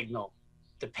alert signal,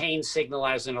 the pain signal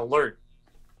as an alert.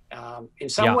 In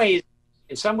some ways,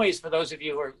 for those of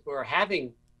you who are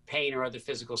having pain or other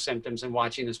physical symptoms and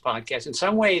watching this podcast, in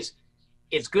some ways,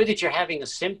 it's good that you're having a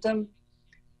symptom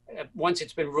once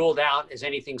it's been ruled out as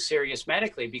anything serious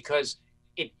medically, because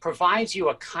it provides you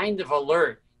a kind of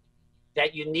alert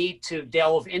that you need to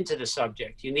delve into the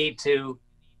subject. You need to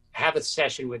have a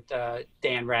session with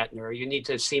Dan Ratner, or you need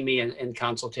to see me in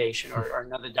consultation, or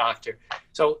another doctor.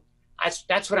 So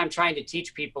that's what I'm trying to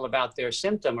teach people about their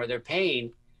symptom or their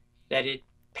pain, that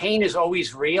pain is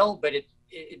always real, but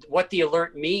what the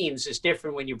alert means is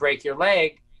different when you break your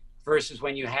leg versus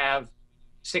when you have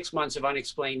 6 months of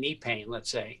unexplained knee pain, let's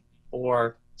say,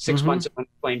 or 6 months of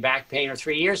unexplained back pain, or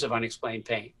 3 years of unexplained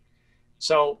pain.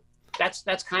 So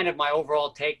that's kind of my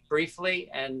overall take briefly.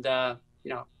 And,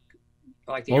 you know,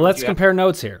 I like to well, let's compare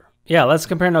notes here. Yeah, let's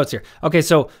compare notes here. Okay,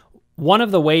 so one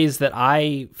of the ways that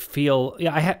I feel,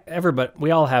 yeah, everybody,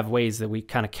 we all have ways that we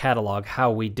kind of catalog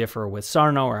how we differ with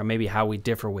Sarno, or maybe how we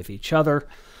differ with each other.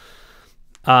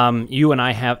 You and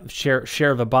I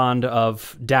share the bond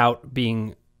of doubt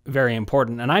being very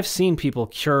important, and I've seen people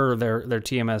cure their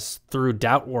TMS through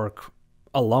doubt work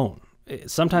alone.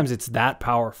 Sometimes it's that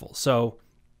powerful. So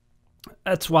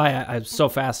that's why I'm so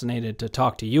fascinated to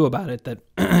talk to you about it, that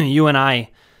you and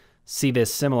I see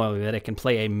this similarly, that it can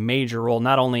play a major role,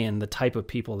 not only in the type of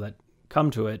people that come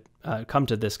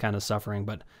to this kind of suffering,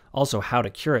 but also how to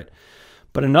cure it.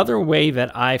 But another way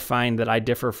that I find that I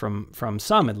differ from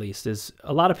some, at least, is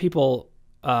a lot of people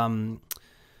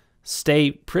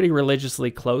stay pretty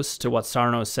religiously close to what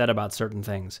Sarno said about certain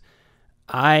things.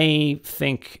 I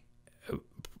think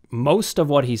most of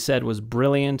what he said was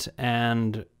brilliant,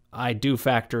 and I do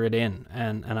factor it in,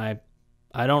 and I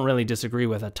don't really disagree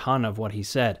with a ton of what he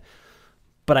said,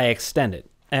 but I extend it.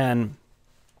 And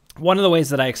one of the ways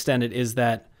that I extend it is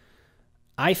that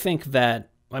I think that,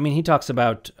 I mean, he talks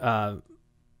about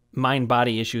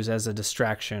mind-body issues as a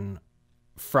distraction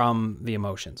from the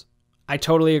emotions. I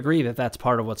totally agree that that's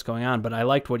part of what's going on, but I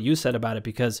liked what you said about it,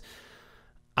 because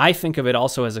I think of it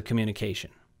also as a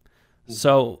communication.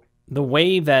 So the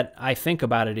way that I think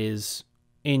about it is,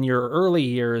 in your early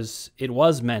years, it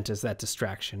was meant as that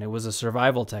distraction. It was a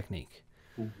survival technique.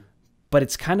 Mm-hmm. But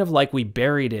it's kind of like we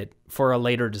buried it for a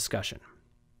later discussion.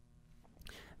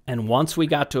 And once we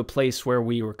got to a place where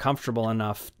we were comfortable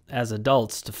enough as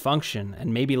adults to function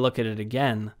and maybe look at it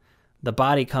again, the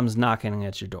body comes knocking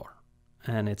at your door.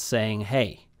 And it's saying,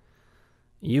 hey,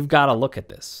 you've got to look at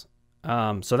this.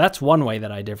 So that's one way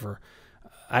that I differ.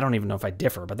 I don't even know if I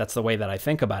differ, but that's the way that I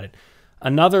think about it.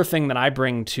 Another thing that I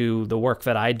bring to the work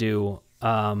that I do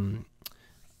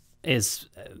is,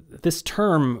 this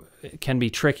term can be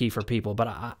tricky for people,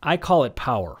 but I call it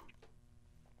power.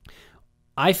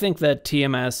 I think that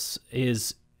TMS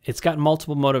it's got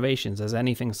multiple motivations, as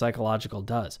anything psychological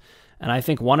does. And I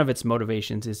think one of its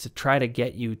motivations is to try to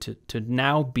get you to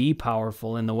now be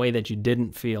powerful in the way that you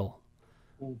didn't feel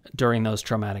during those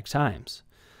traumatic times.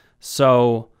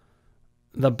 So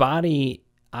the body,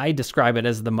 I describe it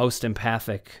as the most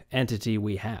empathic entity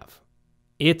we have.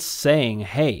 It's saying,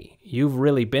 hey, you've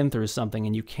really been through something,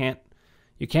 and you can't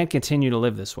continue to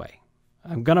live this way.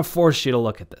 I'm going to force you to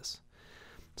look at this.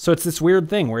 So it's this weird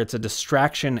thing where it's a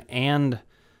distraction and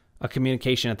a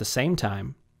communication at the same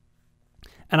time.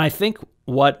 And I think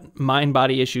what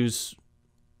mind-body issues,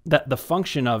 that the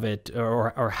function of it,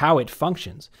 or how it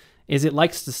functions, is it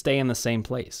likes to stay in the same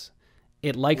place.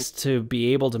 It likes to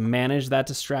be able to manage that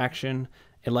distraction.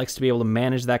 It likes to be able to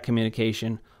manage that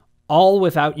communication, all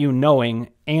without you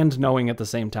knowing and knowing at the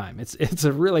same time. It's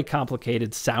a really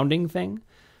complicated sounding thing,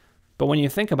 but when you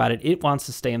think about it, it wants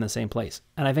to stay in the same place.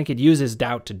 And I think it uses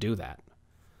doubt to do that.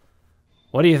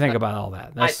 What do you think about all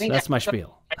that? That's my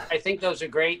spiel. I think those are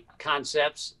great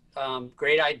concepts,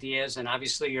 great ideas, and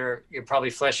obviously you're probably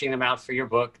fleshing them out for your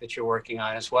book that you're working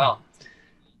on as well.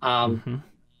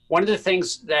 One of the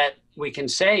things that we can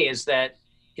say is that,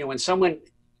 you know,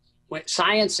 when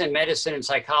science and medicine and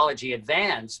psychology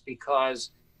advance,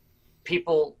 because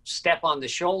people step on the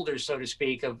shoulders, so to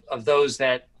speak, of those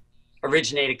that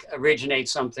originate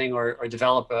something or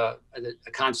develop a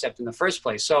concept in the first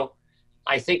place. So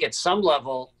I think at some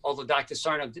level, although Dr.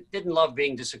 Sarno didn't love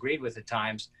being disagreed with at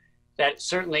times, that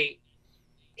certainly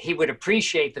he would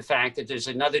appreciate the fact that there's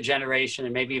another generation,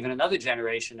 and maybe even another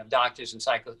generation, of doctors and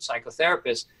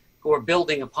psychotherapists who are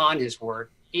building upon his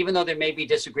work. Even though there may be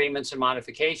disagreements and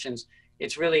modifications,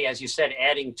 it's really, as you said,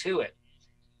 adding to it.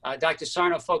 Dr.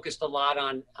 Sarno focused a lot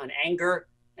on anger,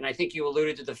 and I think you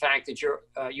alluded to the fact that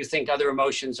you think other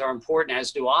emotions are important,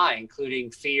 as do I,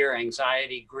 including fear,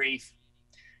 anxiety, grief.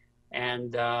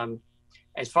 And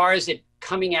as far as it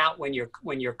coming out when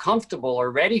you're comfortable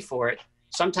or ready for it,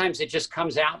 sometimes it just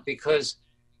comes out because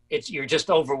you're just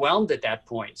overwhelmed at that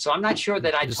point. So I'm not sure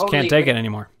that I just totally can't take it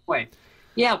anymore.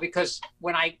 Yeah, because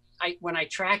when I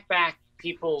track back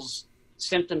people's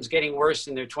symptoms getting worse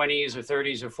in their 20s or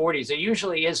 30s or 40s, there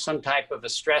usually is some type of a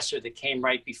stressor that came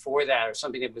right before that, or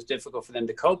something that was difficult for them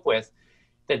to cope with,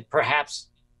 that perhaps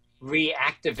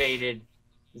reactivated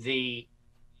the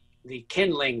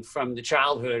kindling from the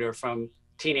childhood or from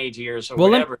teenage years or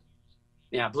whatever.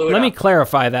 Let me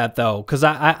clarify that, though, because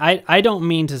I don't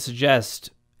mean to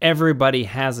suggest everybody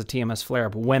has a TMS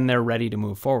flare-up when they're ready to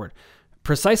move forward.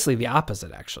 Precisely the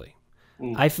opposite, actually.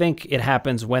 I think it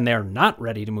happens when they're not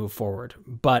ready to move forward,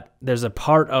 but there's a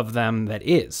part of them that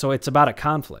is. So it's about a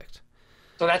conflict.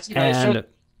 So that's,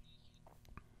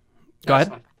 Go ahead.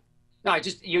 Fine. No, I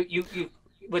just,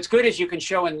 what's good is you can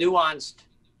show a nuanced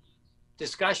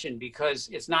discussion, because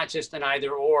it's not just an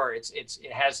either or. It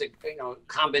has a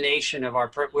combination of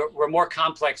we're more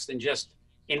complex than just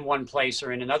in one place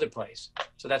or in another place.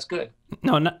 So that's good.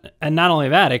 No, and not only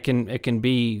that, it can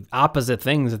be opposite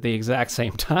things at the exact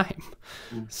same time.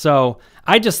 So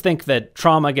I just think that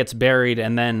trauma gets buried,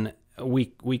 and then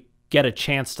we get a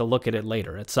chance to look at it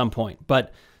later at some point.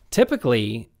 But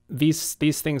typically, these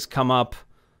things come up.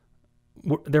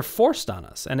 They're forced on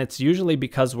us, and it's usually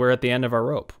because we're at the end of our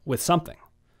rope with something.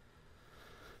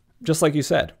 Just like you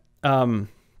said, I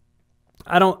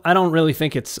don't really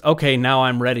think it's okay. Now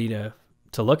I'm ready to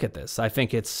look at this. I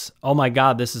think it's, oh my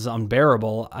God, this is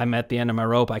unbearable. I'm at the end of my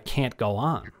rope. I can't go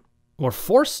on. We're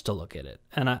forced to look at it,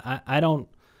 and I don't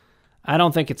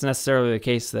think it's necessarily the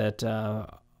case that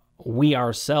we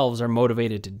ourselves are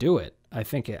motivated to do it. I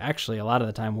think actually a lot of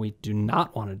the time we do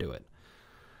not want to do it.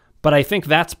 But I think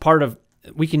that's part of,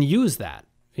 we can use that.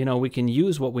 We can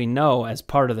use what we know as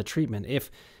part of the treatment. If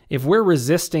we're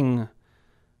resisting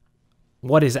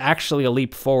what is actually a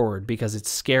leap forward because it's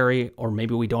scary, or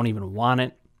maybe we don't even want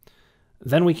it,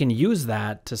 then we can use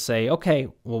that to say, okay,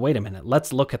 well, wait a minute,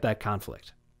 let's look at that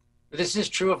conflict. This is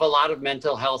true of a lot of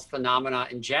mental health phenomena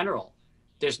in general.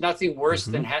 There's nothing worse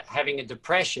than having a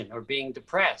depression or being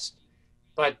depressed.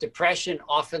 But depression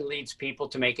often leads people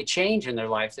to make a change in their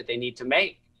life that they need to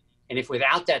make. And if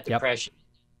without that depression,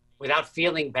 without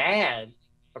feeling bad,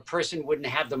 a person wouldn't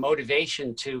have the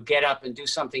motivation to get up and do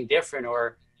something different,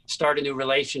 or start a new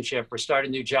relationship, or start a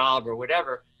new job, or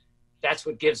whatever. That's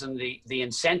what gives them the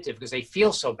incentive, because they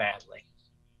feel so badly.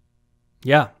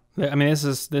 Yeah. I mean, this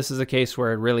is a case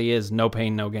where it really is no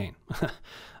pain, no gain.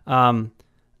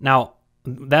 Now,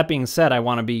 that being said, I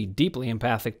want to be deeply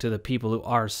empathic to the people who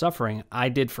are suffering. I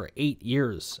did for 8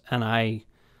 years, and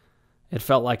it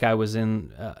felt like I was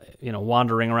in,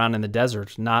 wandering around in the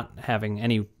desert, not having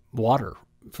any water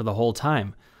for the whole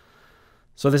time.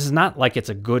 So this is not like it's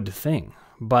a good thing,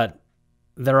 but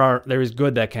there is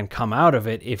good that can come out of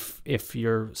it if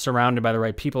you're surrounded by the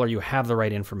right people, or you have the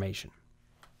right information.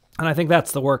 And I think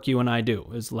that's the work you and I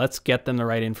do, is let's get them the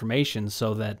right information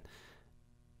so that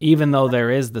even though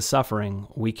there is the suffering,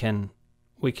 we can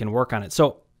work on it.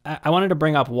 So I wanted to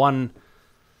bring up one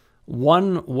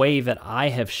way that I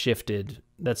have shifted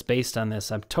that's based on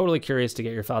this. I'm totally curious to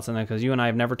get your thoughts on that, because you and I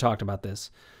have never talked about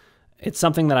this. It's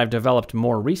something that I've developed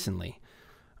more recently.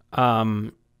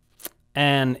 And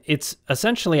it's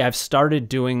essentially, I've started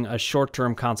doing a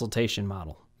short-term consultation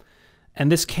model.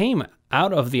 And this came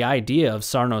out of the idea of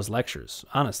Sarno's lectures,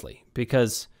 honestly,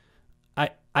 because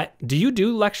do you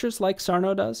do lectures like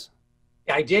Sarno does?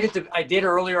 I did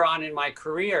earlier on in my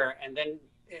career, and then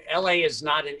LA is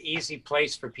not an easy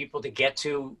place for people to get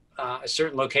to a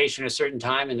certain location, a certain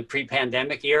time in the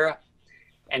pre-pandemic era.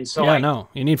 And so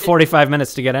you need 45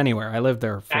 minutes to get anywhere. I lived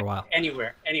there for a while.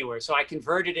 Anywhere. So I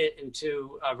converted it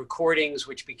into recordings,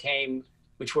 which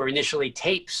were initially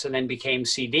tapes, and then became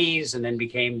CDs, and then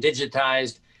became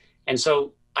digitized. And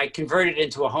so I converted it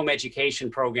into a home education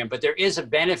program. But there is a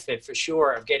benefit for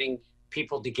sure of getting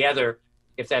people together,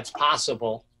 if that's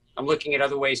possible. I'm looking at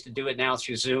other ways to do it now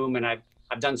through Zoom, and I've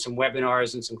done some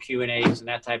webinars and some Q&As and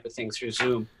that type of thing through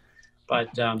Zoom.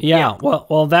 But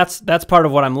well, that's part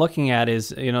of what I'm looking at is,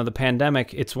 the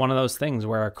pandemic. It's one of those things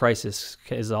where a crisis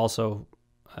is also,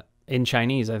 in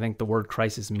Chinese, I think the word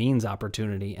crisis means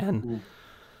opportunity. And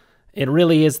it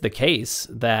really is the case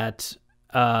that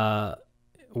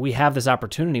we have this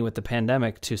opportunity with the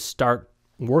pandemic to start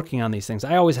working on these things.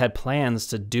 I always had plans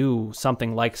to do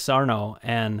something like Sarno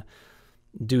and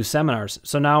do seminars.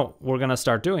 So now we're going to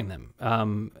start doing them.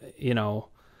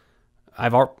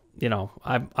 I've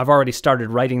already started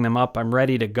writing them up. I'm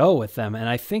ready to go with them. And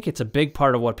I think it's a big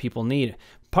part of what people need.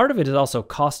 Part of it is also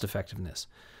cost effectiveness.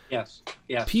 Yes.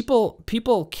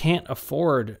 People can't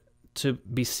afford to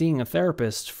be seeing a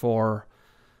therapist for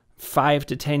 5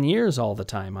 to 10 years all the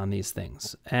time on these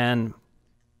things. And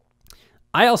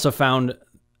I also found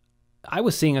I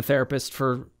was seeing a therapist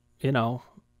for,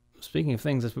 speaking of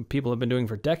things that people have been doing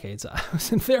for decades, I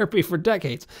was in therapy for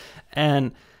decades,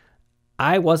 and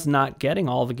I was not getting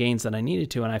all the gains that I needed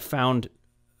to. And I found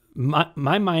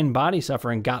my mind-body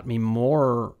suffering got me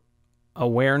more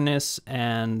awareness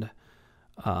and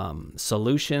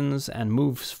solutions and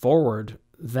moves forward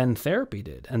than therapy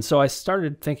did. And so I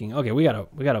started thinking, okay, we gotta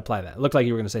apply that. It looked like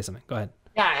you were gonna say something. Go ahead.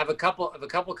 Yeah, I have a couple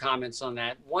comments on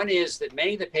that. One is that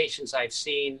many of the patients I've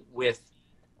seen with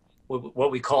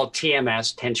what we call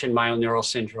TMS, tension myoneural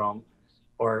syndrome,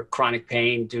 or chronic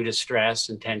pain due to stress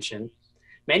and tension,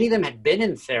 many of them had been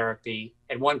in therapy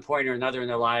at one point or another in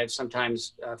their lives,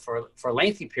 sometimes for a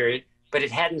lengthy period, but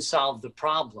it hadn't solved the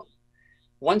problem.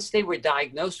 Once they were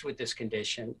diagnosed with this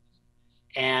condition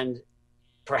and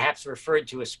perhaps referred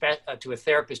to a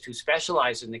therapist who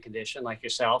specialized in the condition, like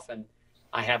yourself, and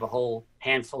I have a whole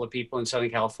handful of people in Southern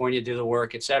California do the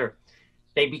work, et cetera,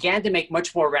 they began to make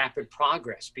much more rapid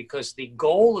progress because the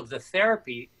goal of the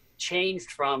therapy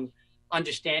changed from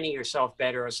understanding yourself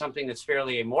better or something that's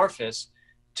fairly amorphous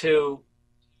to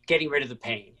getting rid of the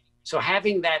pain. So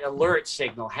having that alert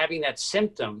signal, having that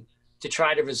symptom to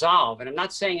try to resolve, and I'm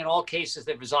not saying in all cases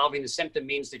that resolving the symptom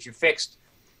means that you're fixed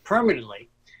permanently,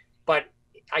 but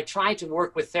I tried to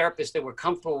work with therapists that were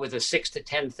comfortable with a 6 to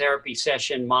 10 therapy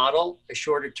session model, a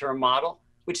shorter term model,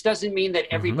 which doesn't mean that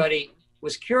everybody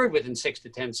was cured within 6 to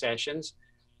 10 sessions,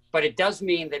 but it does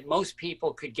mean that most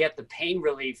people could get the pain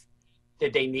relief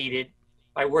that they needed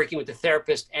by working with the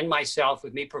therapist and myself,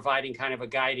 with me providing kind of a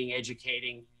guiding,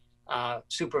 educating,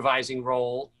 supervising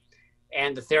role,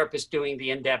 and the therapist doing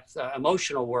the in-depth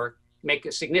emotional work, make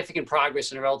a significant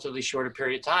progress in a relatively shorter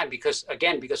period of time because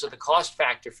of the cost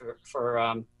factor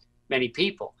for many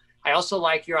people. I also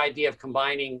like your idea of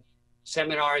combining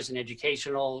seminars and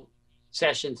educational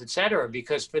sessions, et cetera,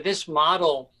 because for this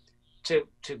model to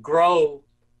grow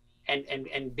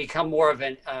and become more of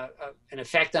an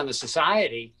effect on the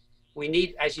society, we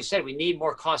need, as you said, we need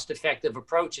more cost-effective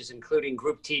approaches, including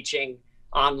group teaching,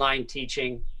 online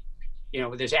teaching. You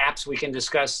know, there's apps we can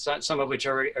discuss, some of which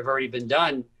have already been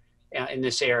done in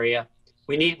this area.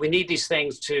 We need these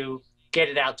things to get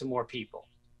it out to more people.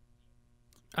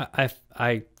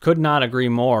 I could not agree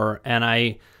more,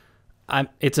 and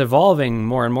it's evolving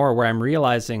more and more where I'm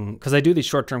realizing, because I do these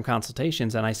short-term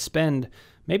consultations and I spend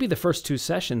maybe the first 2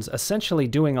 sessions essentially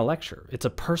doing a lecture. It's a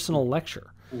personal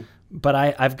lecture, but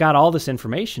I've got all this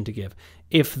information to give.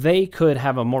 If they could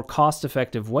have a more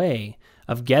cost-effective way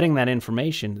of getting that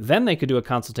information, then they could do a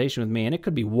consultation with me, and it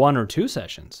could be 1 or 2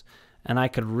 sessions, and I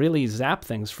could really zap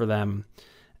things for them.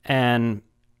 And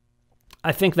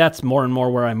I think that's more and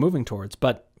more where I'm moving towards.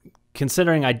 But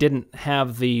considering I didn't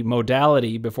have the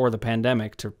modality before the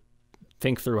pandemic to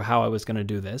think through how I was going to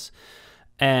do this,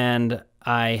 and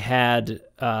I had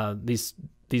these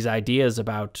ideas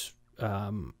about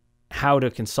how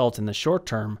to consult in the short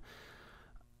term,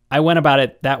 I went about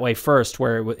it that way first,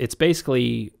 where it's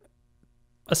basically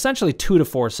essentially 2 to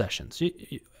 4 sessions.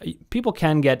 People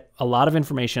can get a lot of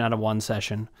information out of 1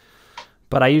 session,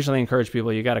 but I usually encourage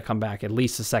people, you got to come back at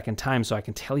least a second time so I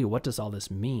can tell you, what does all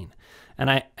this mean?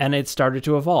 And it started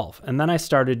to evolve. And then I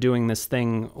started doing this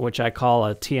thing, which I call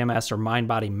a TMS, or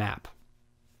mind-body map.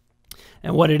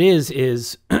 And what it is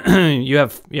you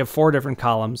have 4 different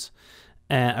columns,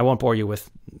 and I won't bore you with,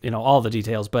 all the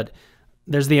details, but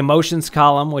there's the emotions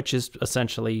column, which is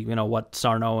essentially, what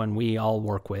Sarno and we all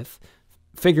work with,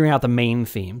 figuring out the main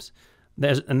themes.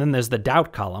 And then there's the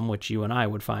doubt column, which you and I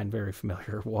would find very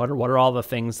familiar. What are all the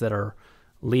things that are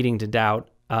leading to doubt?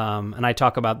 And I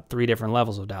talk about 3 different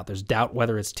levels of doubt. There's doubt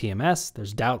whether it's TMS.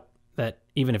 There's doubt that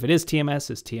even if it is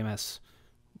TMS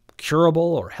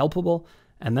curable or helpable?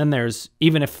 And then there's,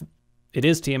 even if it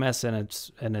is TMS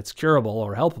and it's curable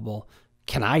or helpable,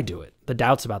 can I do it? The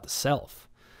doubts about the self.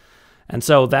 And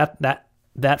so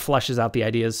that flushes out the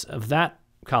ideas of that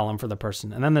column for the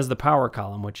person. And then there's the power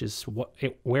column, which is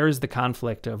where is the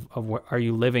conflict of are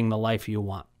you living the life you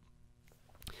want?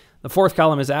 The 4th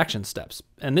column is action steps.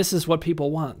 And this is what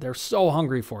people want. They're so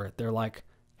hungry for it. They're like,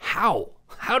 how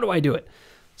do I do it?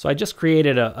 So I just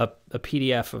created a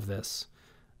PDF of this.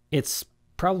 It's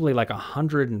probably like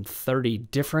 130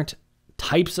 different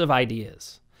types of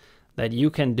ideas that you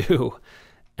can do.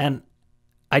 And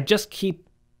I just keep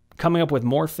coming up with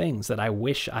more things that I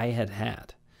wish I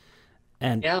had.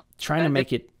 And trying to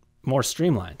make it more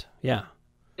streamlined. Yeah.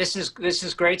 This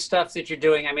is great stuff that you're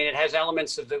doing. I mean, it has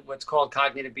elements of what's called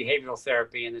cognitive behavioral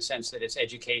therapy, in the sense that it's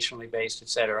educationally based, et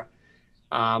cetera.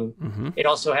 It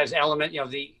also has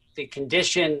the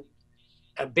condition.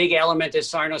 A big element, as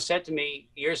Sarno said to me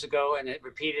years ago, and it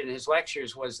repeated in his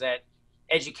lectures, was that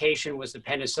education was the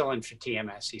penicillin for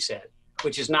TMS, he said,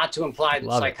 which is not to imply that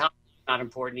psychology is not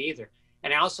important either.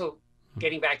 And I also,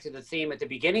 getting back to the theme at the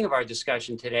beginning of our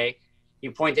discussion today,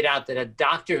 you pointed out that a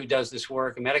doctor who does this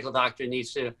work, a medical doctor,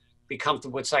 needs to be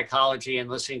comfortable with psychology and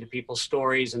listening to people's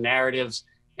stories and narratives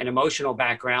and emotional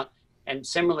background. And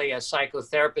similarly, a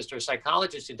psychotherapist or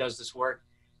psychologist who does this work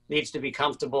needs to be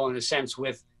comfortable, in a sense,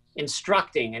 with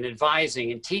instructing and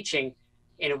advising and teaching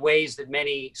in ways that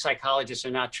many psychologists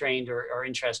are not trained or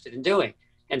interested in doing.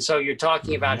 And so you're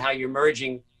talking about how you're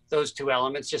merging those 2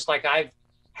 elements, just like I've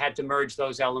had to merge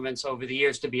those elements over the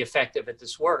years to be effective at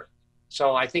this work.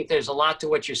 So I think there's a lot to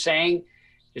what you're saying.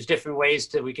 There's different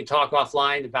ways we can talk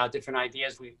offline about different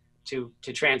ideas to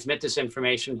transmit this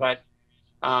information. But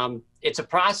it's a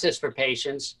process for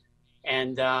patients,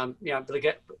 and I'm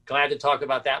glad to talk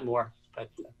about that more. But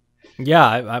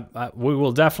yeah, we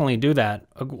will definitely do that,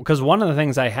 because one of the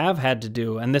things I have had to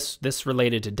do, and this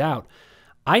related to doubt,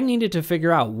 I needed to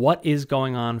figure out what is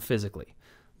going on physically.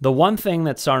 The one thing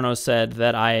that Sarno said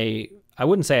that I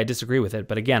wouldn't say I disagree with it,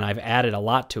 but again, I've added a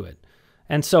lot to it,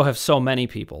 and so have so many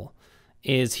people,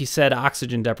 is he said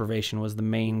oxygen deprivation was the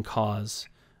main cause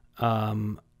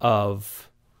of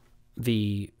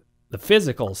the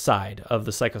physical side of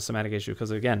the psychosomatic issue.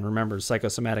 Because again, remember,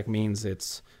 psychosomatic means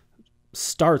it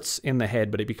starts in the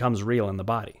head, but it becomes real in the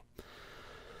body.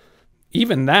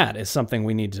 Even that is something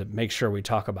we need to make sure we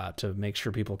talk about, to make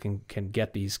sure people can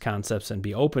get these concepts and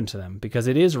be open to them, because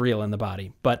it is real in the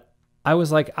body. But I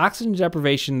was like, oxygen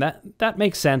deprivation, that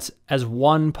makes sense as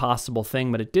one possible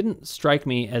thing, but it didn't strike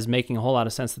me as making a whole lot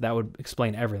of sense that would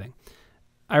explain everything.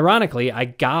 Ironically, I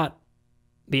got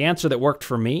the answer that worked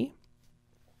for me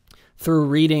through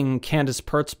reading Candace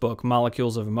Pert's book,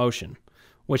 Molecules of Emotion,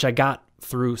 which I got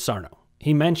through Sarno.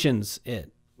 He mentions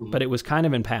it, but it was kind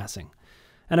of in passing.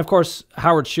 And of course,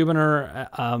 Howard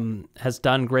Schubiner has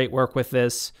done great work with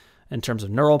this in terms of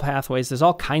neural pathways. There's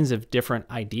all kinds of different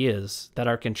ideas that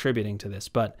are contributing to this.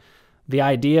 But the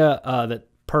idea that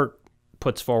Pert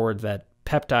puts forward, that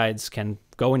peptides can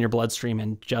go in your bloodstream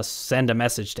and just send a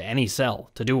message to any cell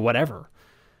to do whatever,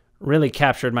 really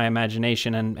captured my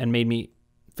imagination and made me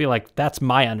feel like that's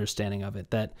my understanding of it,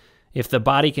 that if the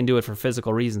body can do it for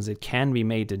physical reasons, it can be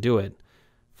made to do it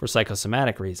for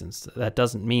psychosomatic reasons. That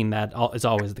doesn't mean that is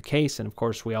always the case. And of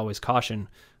course, we always caution,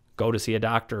 go to see a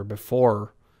doctor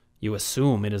before you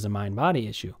assume it is a mind-body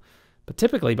issue. But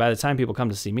typically, by the time people come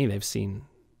to see me, they've seen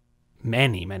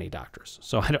many, many doctors.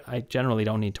 So I generally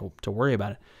don't need to worry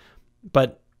about it.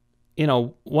 But,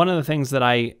 one of the things that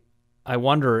I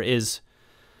wonder is,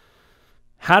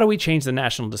 how do we change the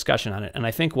national discussion on it? And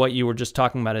I think what you were just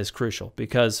talking about is crucial,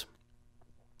 because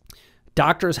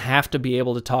doctors have to be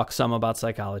able to talk some about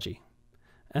psychology,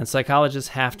 and psychologists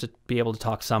have to be able to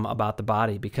talk some about the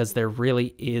body, because they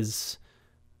really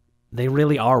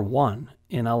are one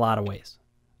in a lot of ways.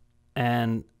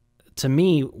 And to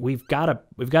me, we've got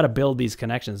to build these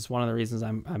connections. It's one of the reasons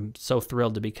I'm so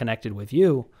thrilled to be connected with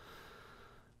you.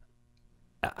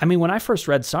 I mean, when I first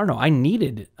read Sarno, I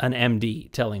needed an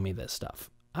MD telling me this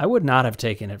stuff. I would not have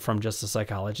taken it from just a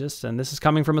psychologist, and this is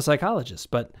coming from a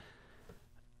psychologist. But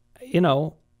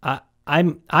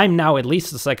I'm now at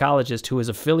least a psychologist who is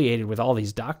affiliated with all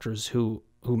these doctors who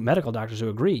medical doctors who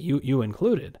agree, you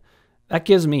included. That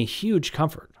gives me huge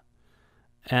comfort.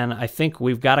 And I think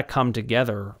we've got to come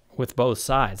together with both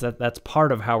sides. That's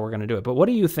part of how we're going to do it. But what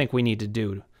do you think we need to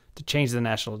do to change the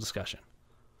national discussion?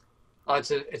 Oh,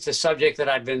 it's a subject that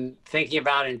I've been thinking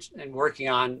about and working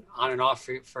on and off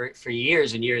for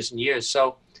years and years and years.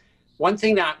 So one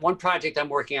project I'm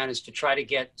working on is to try to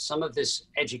get some of this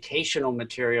educational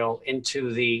material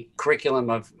into the curriculum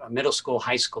of middle school,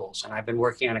 high schools. And I've been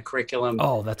working on a curriculum.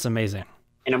 Oh, that's amazing.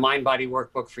 In a mind-body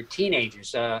workbook for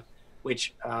teenagers,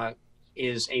 which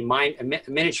is a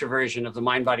miniature version of the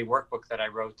mind-body workbook that I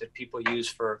wrote that people use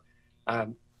for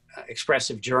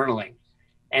expressive journaling.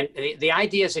 And the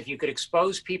idea is, if you could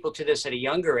expose people to this at a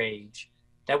younger age,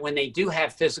 that when they do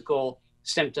have physical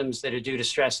symptoms that are due to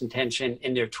stress and tension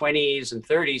in their 20s and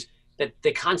 30s, that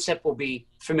the concept will be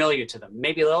familiar to them.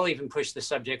 Maybe they'll even push the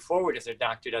subject forward if their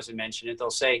doctor doesn't mention it. They'll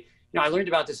say, I learned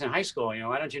about this in high school.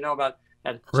 Why don't you know about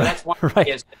that? So that's one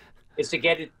idea, is to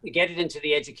get it into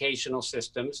the educational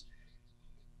systems.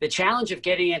 The challenge of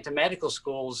getting into medical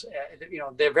schools,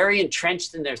 they're very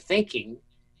entrenched in their thinking.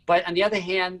 But on the other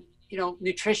hand,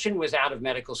 nutrition was out of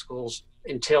medical schools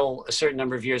until a certain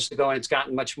number of years ago, and it's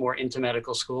gotten much more into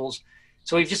medical schools.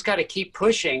 So we've just got to keep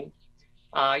pushing,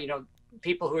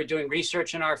 people who are doing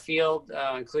research in our field,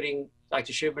 including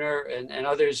Dr. Schubiner and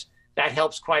others. That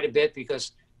helps quite a bit,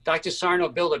 because Dr. Sarno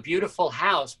built a beautiful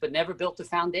house, but never built the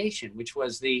foundation, which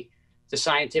was the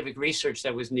scientific research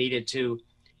that was needed to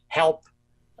help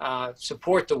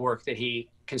support the work that he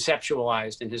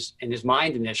conceptualized in his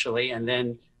mind initially, and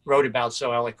then wrote about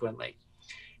so eloquently.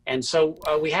 And so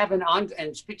we have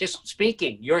just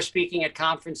speaking. You're speaking at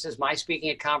conferences, my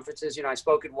speaking at conferences. I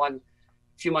spoke at one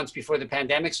a few months before the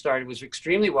pandemic started. Was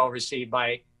extremely well received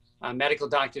by medical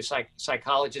doctors,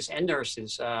 psychologists, and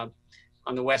nurses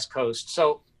on the West Coast.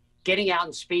 So getting out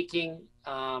and speaking,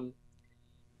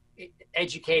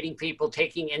 educating people,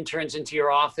 taking interns into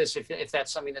your office, if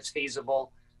that's something that's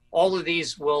feasible. All of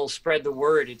these will spread the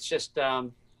word. It's just,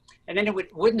 and then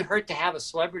it wouldn't hurt to have a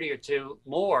celebrity or two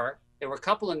more. There were a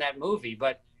couple in that movie,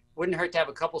 but wouldn't hurt to have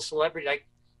a couple celebrities. Like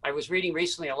I was reading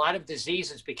recently, a lot of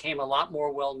diseases became a lot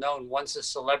more well known once a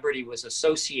celebrity was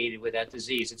associated with that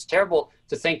disease. It's terrible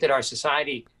to think that our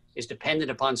society is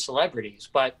dependent upon celebrities,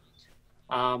 but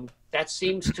that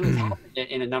seems to have happened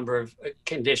in a number of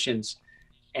conditions.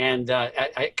 And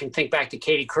I can think back to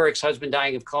Katie Couric's husband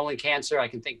dying of colon cancer. I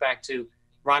can think back to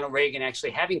Ronald Reagan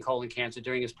actually having colon cancer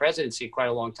during his presidency quite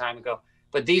a long time ago.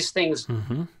 But these things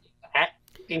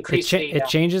increase it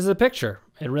changes the picture.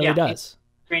 It really does.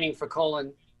 Screening for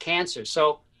colon cancer.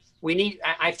 So we need.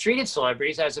 I've treated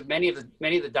celebrities, as of many of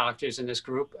the doctors in this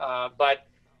group, but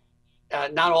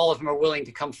not all of them are willing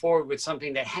to come forward with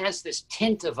something that has this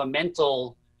tint of a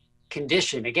mental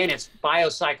condition. Again, it's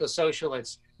biopsychosocial.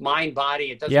 It's mind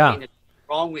body. It doesn't mean it's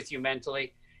wrong with you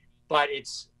mentally, but it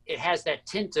has that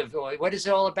tint of, what is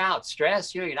it all about?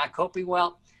 Stress? You're not coping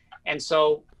well, and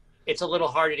so it's a little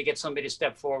harder to get somebody to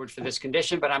step forward for this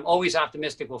condition. But I'm always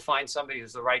optimistic we'll find somebody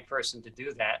who's the right person to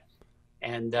do that.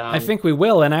 And I think we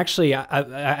will. And actually,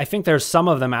 I think there's some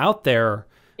of them out there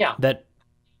that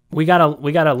we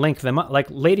gotta link them up. Like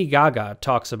Lady Gaga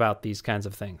talks about these kinds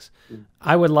of things.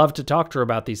 I would love to talk to her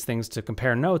about these things to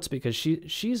compare notes, because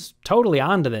she's totally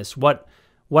onto this. What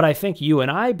I think you and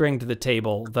I bring to the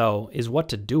table, though, is what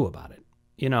to do about it.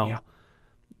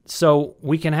 So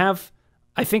we can have.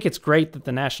 I think it's great that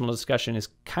the national discussion is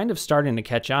kind of starting to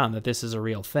catch on that this is a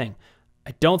real thing.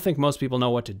 I don't think most people know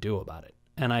what to do about it.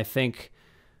 And I think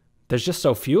there's just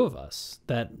so few of us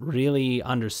that really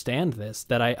understand this,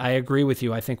 that I agree with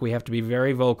you. I think we have to be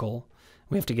very vocal.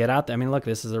 We have to get out there. I mean, look,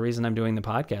 this is the reason I'm doing the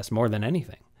podcast more than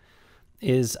anything,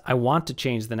 is I want to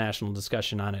change the national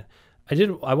discussion on it.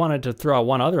 I wanted to throw out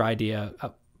one other idea.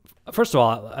 First of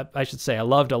all, I should say I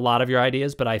loved a lot of your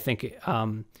ideas, but I think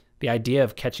the idea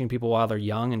of catching people while they're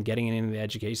young and getting it into the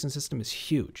education system is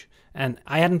huge. And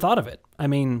I hadn't thought of it. I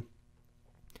mean,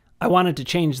 I wanted to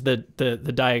change the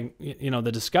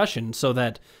discussion so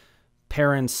that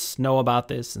parents know about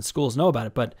this and schools know about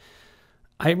it. But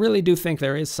I really do think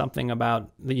there is something about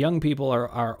the young people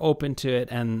are open to it.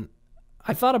 And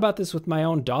I thought about this with my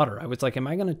own daughter. I was like, am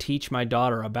I going to teach my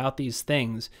daughter about these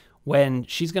things when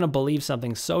she's going to believe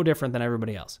something so different than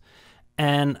everybody else?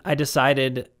 And I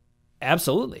decided,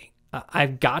 absolutely.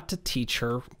 I've got to teach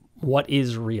her what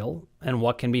is real and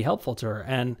what can be helpful to her.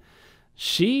 And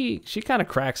she kind of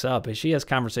cracks up as she has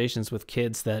conversations with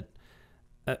kids that,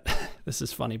 this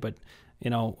is funny, but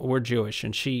we're Jewish,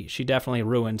 and she definitely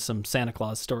ruined some Santa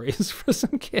Claus stories for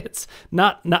some kids.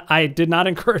 Not I did not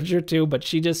encourage her to, but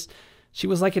she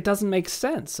was like, it doesn't make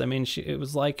sense. I mean, it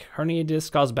was like herniated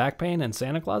disc cause back pain and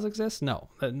Santa Claus exists. No,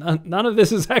 none of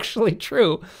this is actually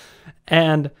true.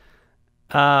 And,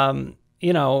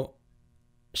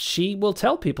 she will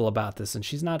tell people about this, and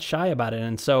she's not shy about it.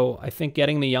 And so I think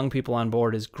getting the young people on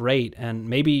board is great. And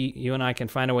maybe you and I can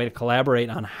find a way to collaborate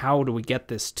on how do we get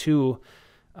this to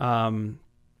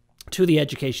the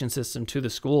education system, to the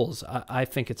schools. I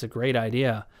think it's a great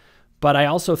idea. But I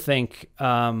also think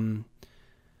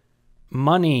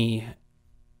money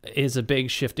is a big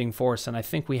shifting force, and I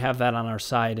think we have that on our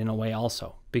side in a way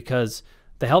also, because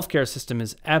the healthcare system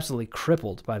is absolutely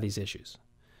crippled by these issues.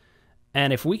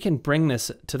 And if we can bring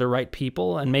this to the right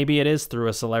people, and maybe it is through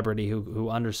a celebrity who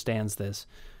understands this,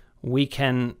 we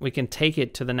can take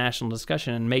it to the national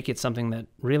discussion and make it something that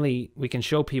really we can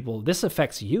show people this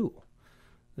affects you.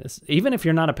 Even if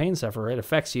you're not a pain sufferer, it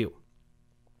affects you.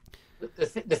 The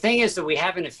thing is that we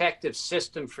have an effective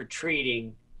system for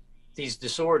treating these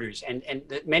disorders, and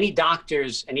many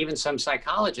doctors and even some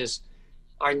psychologists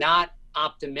are not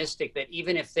optimistic that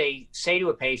even if they say to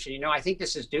a patient, I think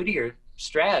this is due to your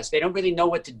stress, they don't really know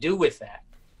what to do with that.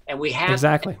 And we have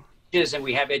exactly, and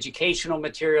we have educational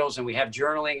materials, and we have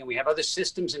journaling, and we have other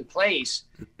systems in place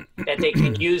that they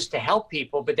can use to help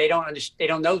people, but they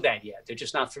don't know that yet. They're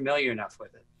just not familiar enough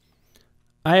with it.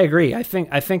 I agree. I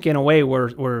think in a way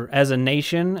we're as a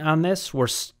nation on this,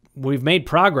 we've made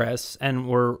progress and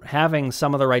we're having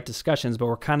some of the right discussions, but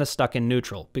we're kind of stuck in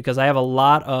neutral, because I have a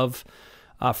lot of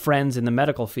friends in the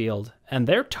medical field, and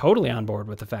they're totally on board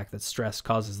with the fact that stress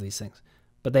causes these things,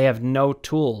 but they have no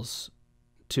tools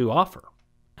to offer.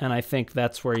 And I think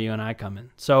that's where you and I come in.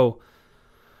 So,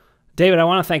 David, I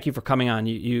want to thank you for coming on.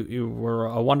 You were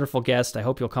a wonderful guest. I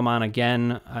hope you'll come on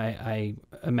again. I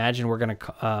imagine we're going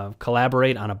to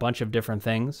collaborate on a bunch of different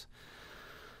things,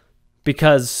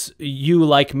 because you,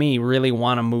 like me, really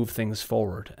want to move things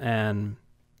forward. And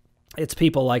it's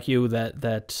people like you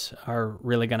that are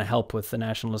really going to help with the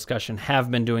national discussion,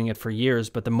 have been doing it for years.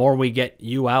 But the more we get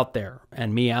you out there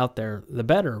and me out there, the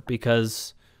better,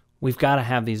 because we've got to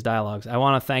have these dialogues. I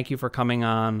want to thank you for coming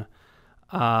on.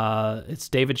 It's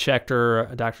David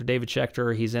Schechter, Dr. David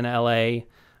Schechter. He's in LA.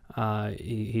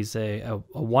 He's a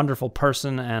wonderful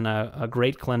person and a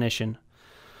great clinician,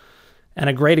 and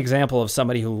a great example of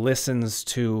somebody who listens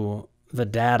to the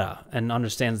data and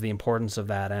understands the importance of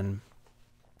that. And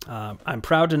I'm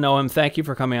proud to know him. Thank you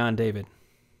for coming on, David.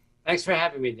 Thanks for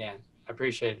having me, Dan. I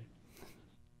appreciate it.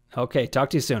 Okay, talk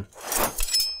to you soon.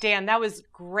 Dan, that was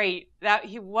great.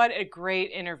 What a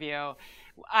great interview.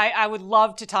 I would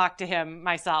love to talk to him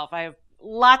myself. I have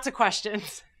lots of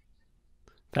questions.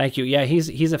 Thank you. Yeah,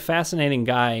 he's a fascinating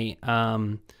guy,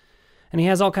 and he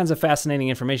has all kinds of fascinating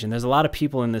information. There's a lot of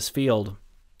people in this field,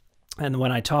 and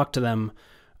when I talk to them,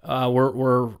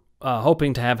 we're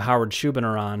hoping to have Howard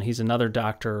Schubiner on. He's another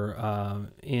doctor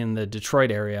in the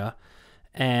Detroit area,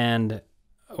 and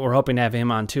we're hoping to have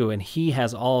him on too. And he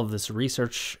has all of this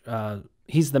research.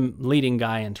 He's the leading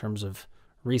guy in terms of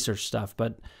research stuff,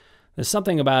 but there's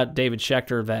something about David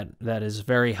Schechter that is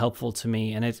very helpful to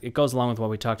me, and it goes along with what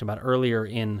we talked about earlier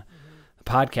in the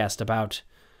podcast about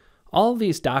all of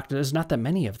these doctors. There's not that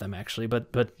many of them actually,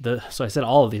 so I said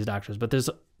all of these doctors, but there's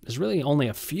really only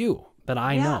a few that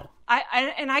I know.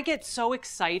 I get so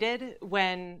excited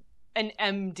when an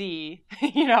MD,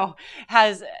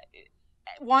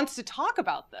 wants to talk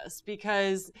about this,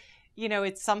 because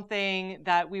it's something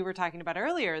that we were talking about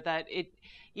earlier, that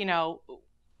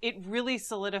it really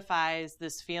solidifies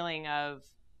this feeling of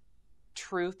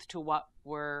truth to what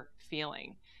we're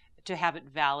feeling, to have it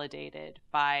validated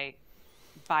by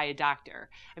a doctor.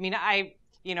 I mean, I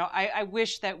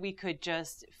wish that we could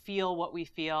just feel what we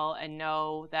feel and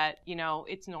know that,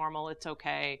 it's normal, it's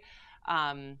okay,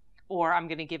 or I'm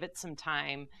going to give it some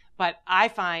time. But I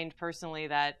find personally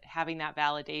that having that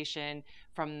validation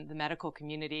from the medical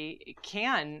community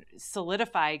can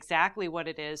solidify exactly what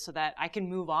it is so that I can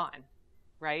move on.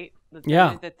 Right?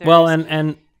 Well,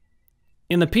 and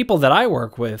in the people that I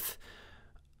work with,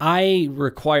 I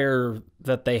require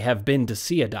that they have been to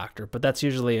see a doctor, but that's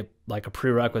usually like a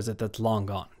prerequisite that's long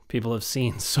gone. People have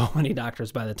seen so many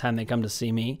doctors by the time they come to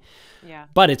see me. Yeah.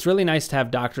 But it's really nice to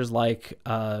have doctors like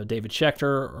David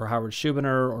Schechter or Howard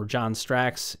Schubiner or John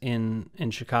Strax in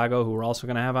Chicago, who we're also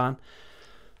going to have on.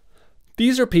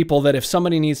 These are people that if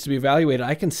somebody needs to be evaluated,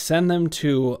 I can send them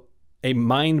to a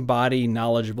mind-body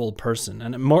knowledgeable person.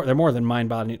 And they're more than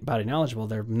mind-body knowledgeable.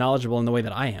 They're knowledgeable in the way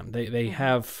that I am. They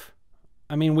have,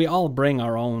 we all bring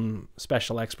our own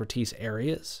special expertise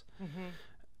areas.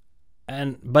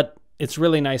 Mm-hmm. But it's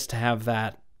really nice to have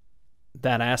that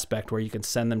aspect where you can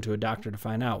send them to a doctor to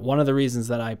find out. One of the reasons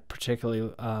that I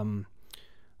particularly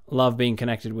love being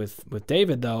connected with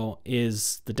David, though,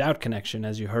 is the doubt connection,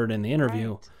 as you heard in the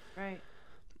interview. Right.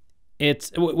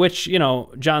 Which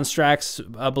John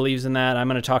Strax believes in that. I'm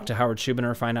going to talk to Howard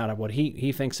Schubiner, find out what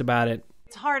he thinks about it.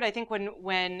 It's hard, I think,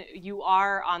 when you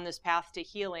are on this path to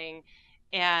healing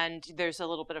and there's a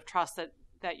little bit of trust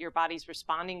that your body's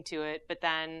responding to it, but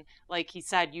then, like he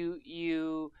said,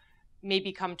 you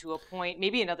maybe come to a point,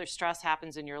 maybe another stress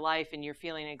happens in your life and you're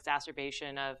feeling an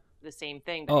exacerbation of the same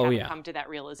thing, but haven't come to that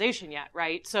realization yet,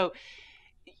 right? So,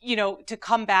 to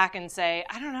come back and say,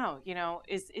 I don't know,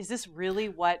 is this really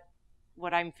what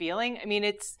I'm feeling? I mean,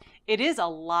 it is a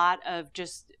lot of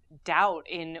just doubt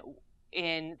in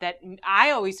that.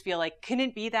 I always feel like, can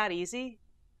it be that easy?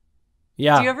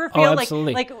 Yeah. Do you ever feel like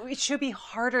it should be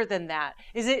harder than that?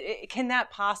 Can that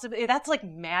possibly, that's like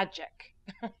magic.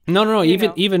 No.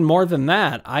 Even more than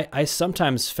that, I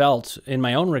sometimes felt in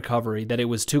my own recovery that it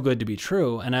was too good to be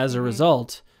true. And as a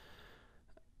result,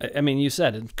 you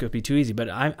said it could be too easy, but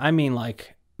I mean,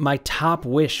 like, my top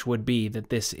wish would be that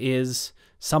this is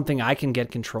something I can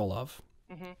get control of,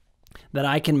 that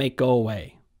I can make go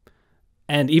away.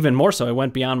 And even more so, it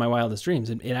went beyond my wildest dreams.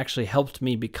 It actually helped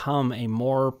me become a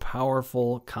more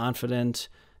powerful, confident,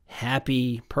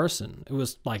 happy person. It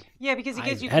was like, because it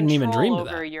gives you hadn't even dreamed control of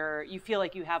that. You feel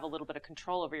like you have a little bit of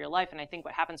control over your life. And I think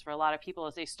what happens for a lot of people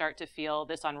is they start to feel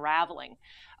this unraveling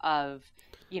of,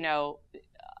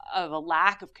 of a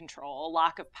lack of control, a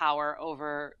lack of power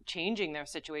over changing their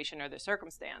situation or their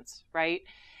circumstance, right?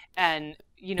 And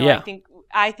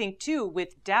I think too,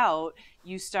 with doubt,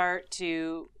 you start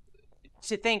to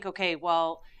think, okay,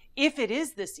 well, if it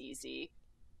is this easy,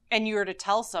 and you were to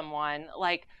tell someone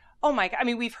like, oh my God,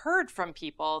 we've heard from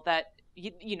people that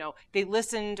they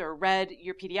listened or read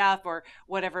your PDF or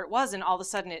whatever it was, and all of a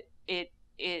sudden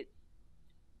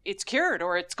it's cured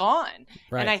or it's gone.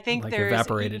 Right. And I think like there's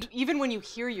evaporated. Even when you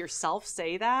hear yourself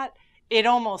say that, it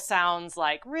almost sounds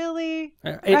like, really?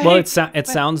 Well, it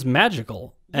sounds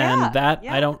magical. And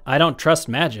I don't trust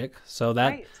magic, so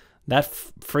that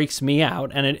freaks me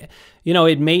out. And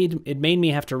it made me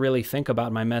have to really think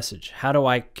about my message. How do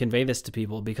I convey this to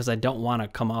people? Because I don't want to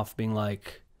come off being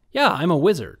like, yeah, I'm a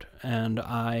wizard, and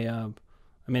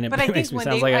I mean, it But I makes think me when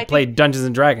sound they- like I I played Dungeons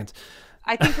and Dragons.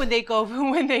 I think when they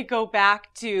go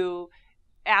back to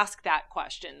ask that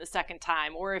question the second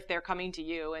time, or if they're coming to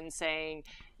you and saying,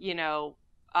 you know,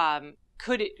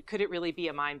 could it really be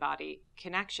a mind body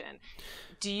connection?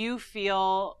 Do you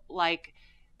feel like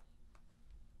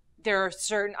there are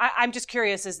certain, I'm just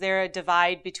curious, is there a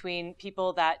divide between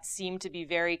people that seem to be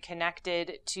very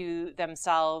connected to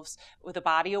themselves with a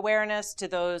body awareness to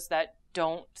those that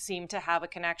don't seem to have a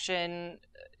connection,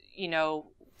 you know,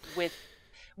 with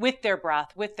their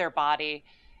breath, with their body?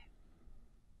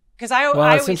 Because I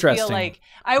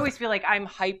always feel like I'm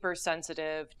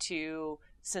hypersensitive to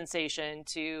sensation,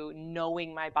 to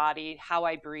knowing my body, how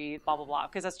I breathe, blah blah blah.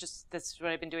 Because that's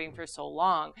what I've been doing for so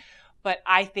long. But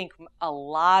I think a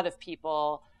lot of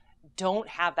people don't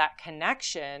have that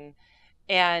connection,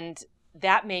 and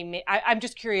that may make. I'm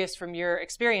just curious from your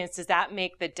experience. Does that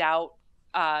make the doubt?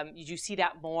 Do you see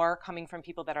that more coming from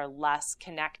people that are less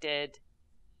connected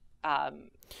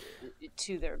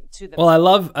to them? Well, I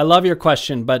love your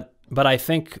question, but I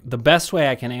think the best way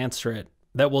I can answer it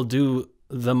that will do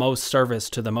the most service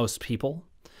to the most people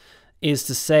is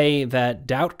to say that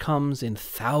doubt comes in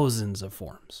thousands of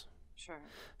forms. Sure.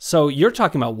 So you're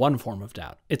talking about one form of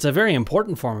doubt. It's a very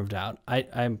important form of doubt.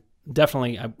 I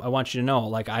want you to know,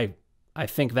 like, I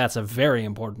think that's a very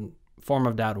important form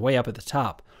of doubt, way up at the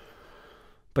top.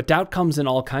 But doubt comes in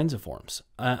all kinds of forms,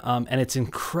 and it's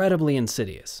incredibly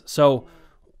insidious. So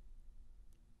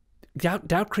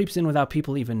doubt creeps in without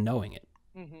people even knowing it.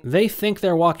 Mm-hmm. They think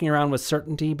they're walking around with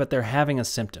certainty, but they're having a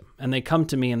symptom. And they come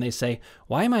to me and they say,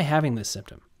 why am I having this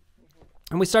symptom? Mm-hmm.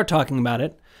 And we start talking about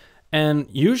it. And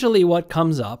usually what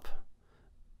comes up,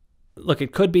 look,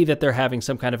 it could be that they're having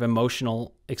some kind of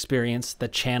emotional experience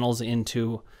that channels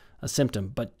into a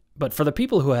symptom. But for the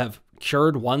people who have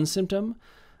cured one symptom,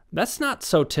 that's not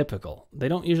so typical. They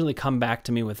don't usually come back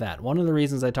to me with that. One of the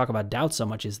reasons I talk about doubt so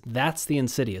much is that's the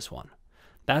insidious one.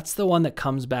 That's the one that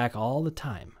comes back all the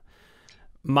time.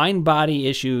 Mind-body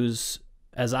issues,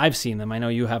 as I've seen them, I know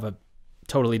you have a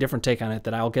totally different take on it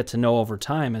that I'll get to know over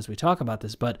time as we talk about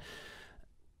this, but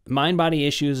mind-body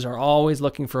issues are always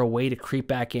looking for a way to creep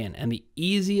back in. And the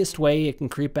easiest way it can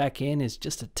creep back in is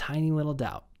just a tiny little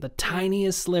doubt. The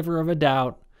tiniest sliver of a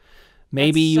doubt.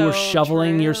 Maybe you were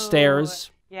shoveling your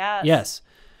stairs. Yes. Yes.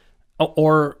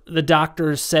 Or the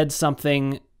doctor said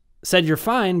you're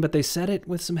fine, but they said it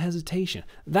with some hesitation.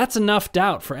 That's enough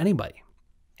doubt for anybody.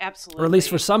 Absolutely. Or at least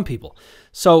for some people.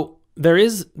 So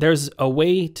there's a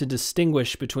way to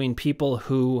distinguish between people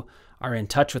who are in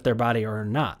touch with their body or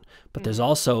not. But there's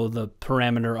also the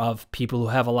parameter of people who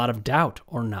have a lot of doubt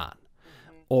or not.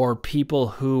 Mm-hmm. Or people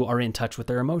who are in touch with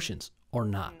their emotions or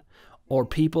not. Mm-hmm. Or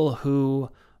people who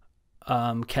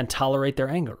can tolerate their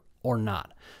anger or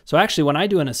not. So actually, when I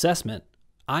do an assessment,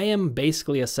 I am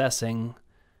basically assessing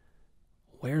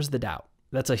where's the doubt.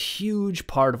 That's a huge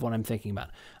part of what I'm thinking about.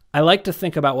 I like to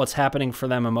think about what's happening for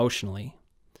them emotionally.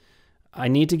 I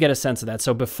need to get a sense of that.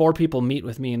 So before people meet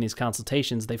with me in these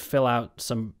consultations, they fill out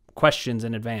some questions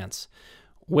in advance,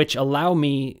 which allow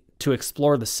me to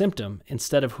explore the symptom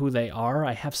instead of who they are.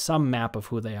 I have some map of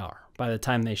who they are by the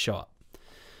time they show up.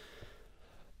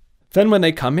 Then when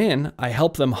they come in, I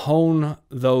help them hone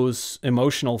those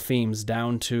emotional themes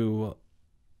down to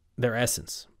their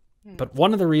essence. But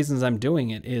one of the reasons I'm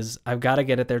doing it is I've got to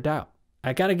get at their doubt.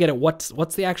 I got to get at what's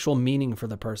the actual meaning for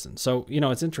the person. So, you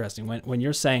know, it's interesting when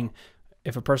you're saying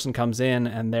if a person comes in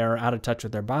and they're out of touch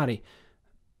with their body,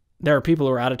 there are people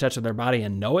who are out of touch with their body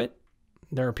and know it.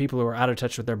 There are people who are out of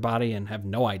touch with their body and have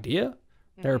no idea.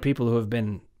 Mm-hmm. There are people who have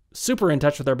been super in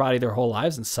touch with their body their whole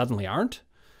lives and suddenly aren't.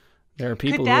 There are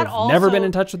people who have never been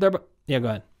in touch with their body. Yeah, go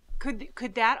ahead.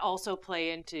 Could that also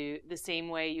play into the same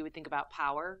way you would think about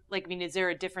power? Like, I mean, is there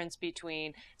a difference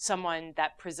between someone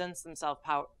that presents themselves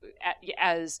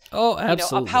as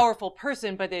a powerful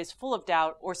person, but is full of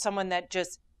doubt, or someone that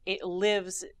just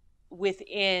lives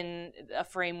within a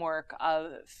framework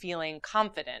of feeling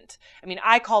confident? I mean,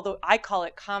 I call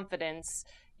it confidence.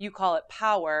 You call it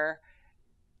power.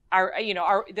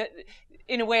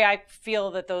 In a way, I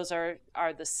feel that those are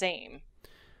the same.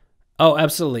 Oh,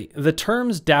 absolutely. The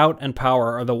terms doubt and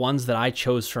power are the ones that I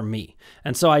chose for me.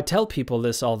 And so I tell people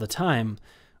this all the time.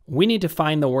 We need to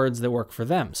find the words that work for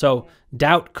them. So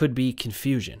doubt could be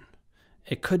confusion.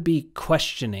 It could be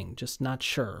questioning, just not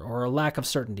sure, or a lack of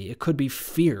certainty. It could be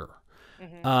fear.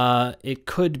 Mm-hmm. It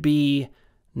could be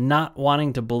not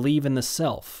wanting to believe in the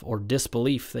self or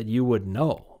disbelief that you would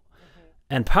know. Mm-hmm.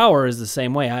 And power is the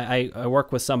same way. I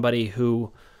work with somebody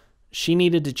who she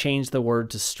needed to change the word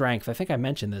to strength. I think I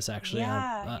mentioned this actually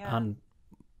on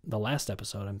the last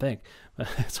episode, I think.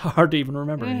 It's hard to even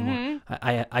remember anymore.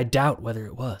 I doubt whether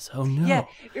it was. Oh no. Yeah.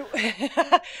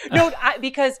 No,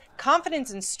 because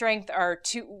confidence and strength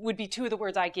would be two of the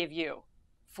words I give you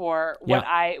for what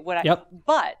I.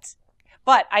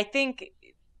 But I think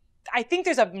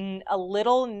there's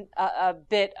a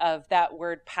bit of that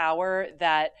word power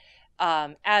that,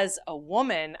 as a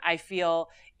woman, I feel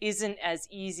isn't as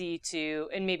easy to,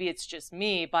 and maybe it's just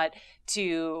me, but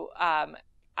to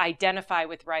identify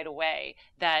with right away.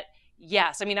 That,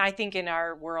 yes, I mean, I think in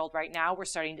our world right now, we're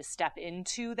starting to step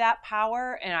into that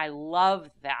power, and I love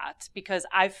that because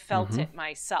I've felt it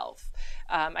myself.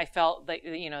 I felt that,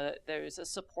 that there's a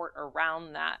support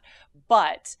around that,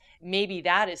 but maybe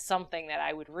that is something that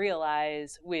I would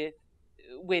realize with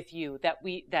you,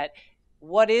 that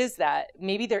what is that?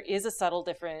 Maybe there is a subtle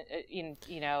difference.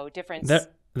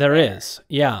 There is.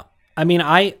 Yeah. I mean,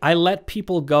 I let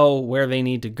people go where they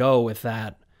need to go with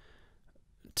that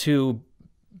to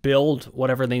build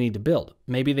whatever they need to build.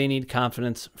 Maybe they need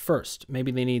confidence first.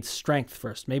 Maybe they need strength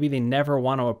first. Maybe they never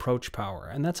want to approach power,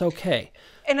 and that's okay.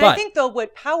 And I think, though,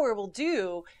 what power will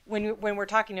do when we're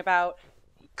talking about,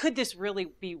 could this really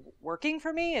be working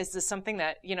for me? Is this something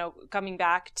that, coming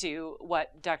back to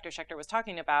what Dr. Schechter was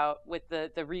talking about with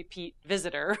the repeat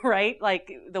visitor, right?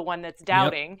 Like the one that's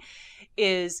doubting,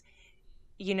 is,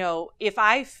 if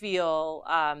I feel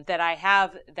that I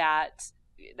have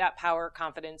that power,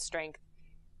 confidence, strength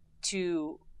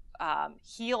to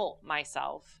heal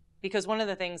myself, because one of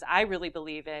the things I really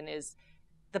believe in is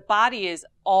the body is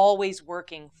always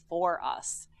working for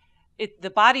us.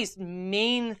 The body's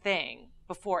main thing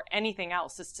before anything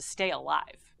else is to stay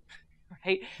alive,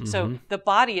 right? So the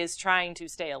body is trying to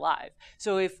stay alive.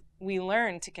 So if we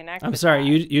learn to connect I'm sorry,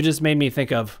 you just made me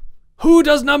think of, who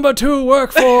does number 2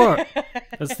 work for?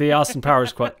 That's the Austin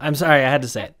Powers quote. I'm sorry, I had to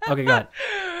say it. Okay, go ahead.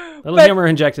 Little humor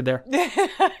injected there.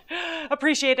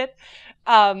 Appreciate it.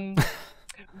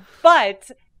 But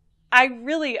I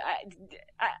really,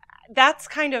 that's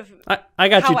kind of. I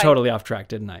got you totally off track,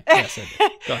 didn't I? Yes, I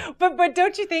did. Go ahead. But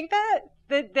don't you think that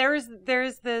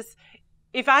there's this,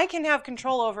 if I can have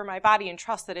control over my body and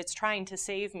trust that it's trying to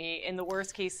save me in the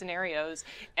worst case scenarios,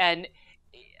 and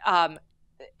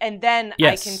then I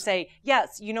can say,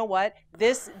 yes, you know what,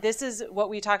 this is what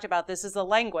we talked about. This is a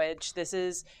language. This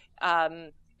is,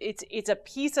 it's a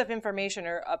piece of information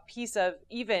or a piece of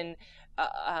even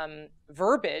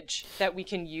verbiage that we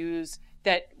can use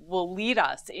that will lead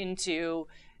us into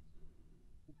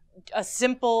a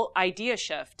simple idea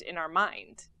shift in our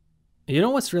mind. You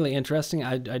know what's really interesting?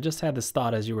 I just had this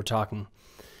thought as you were talking,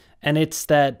 and it's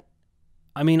that,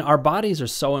 I mean, our bodies are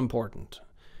so important.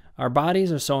 Our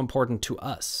bodies are so important to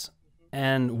us,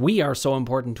 and we are so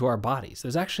important to our bodies.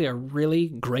 There's actually a really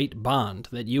great bond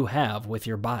that you have with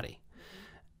your body.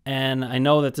 And I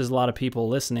know that there's a lot of people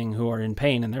listening who are in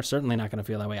pain, and they're certainly not going to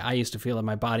feel that way. I used to feel that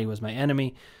my body was my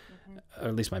enemy, or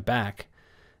at least my back,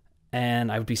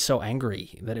 and I would be so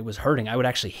angry that it was hurting. I would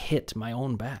actually hit my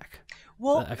own back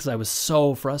because I was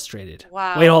so frustrated.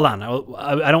 Wow. Wait, hold on.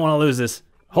 I don't want to lose this.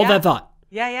 Hold that thought.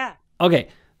 Yeah. Okay,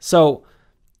 so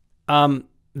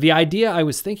the idea I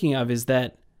was thinking of is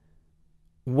that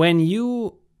when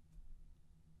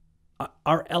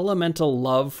our elemental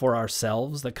love for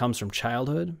ourselves that comes from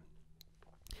childhood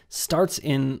starts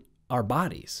in our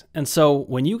bodies. And so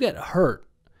when you get hurt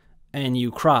and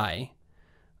you cry,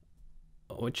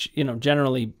 which,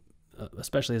 generally,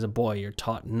 especially as a boy, you're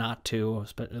taught not to,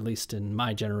 at least in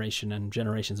my generation and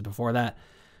generations before that.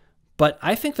 But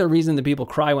I think the reason that people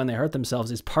cry when they hurt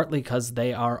themselves is partly because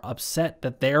they are upset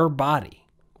that their body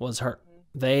was hurt.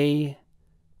 They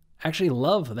actually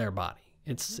love their body.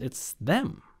 It's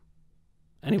them.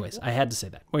 Anyways, I had to say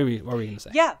that. What were you going to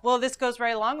say? Yeah, well, this goes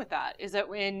right along with that, is that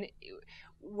when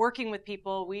working with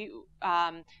people, we,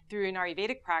 through an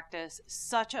Ayurvedic practice,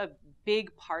 such a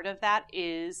big part of that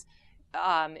is,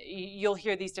 you'll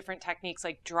hear these different techniques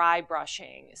like dry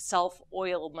brushing,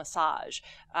 self-oil massage,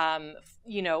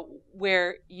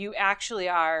 where you actually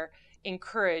are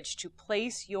encouraged to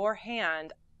place your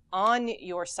hand on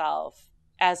yourself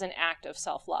as an act of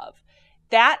self-love.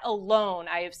 That alone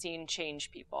I have seen change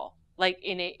people.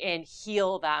 And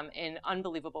heal them in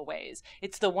unbelievable ways.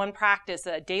 It's the one practice,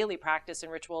 a daily practice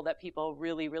and ritual that people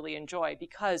really, really enjoy,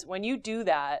 because when you do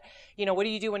that, what do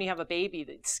you do when you have a baby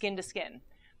that's skin to skin?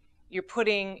 You're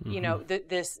putting,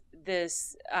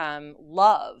 this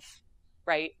love,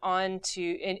 right,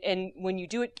 onto, and when you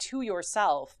do it to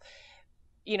yourself,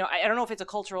 I don't know if it's a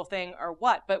cultural thing or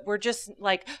what, but we're just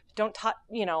like, don't touch,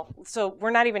 so we're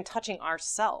not even touching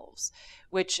ourselves,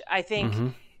 which I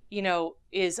think,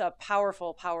 is a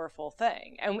powerful, powerful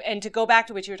thing. And to go back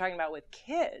to what you were talking about with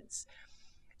kids.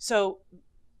 So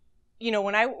you know,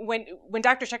 when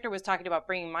Dr. Schechter was talking about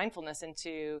bringing mindfulness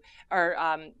into, or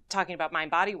talking about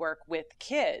mind-body work with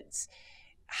kids,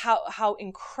 how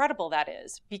incredible that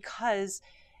is, because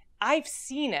I've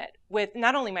seen it with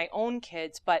not only my own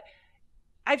kids, but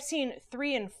I've seen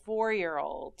 3 and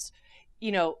 4-year-olds,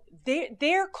 you know,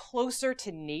 they're closer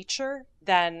to nature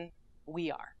than we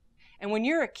are. And when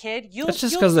you're a kid, that's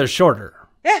just because they're shorter.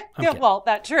 Yeah, well,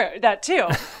 that too.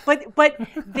 But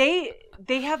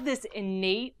they have this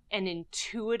innate and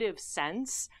intuitive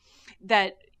sense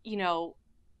that, you know,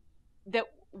 that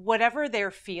whatever they're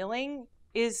feeling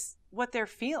is what they're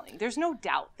feeling. There's no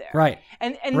doubt there. Right.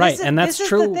 And right. And that's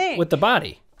true with the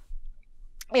body.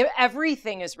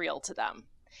 Everything is real to them.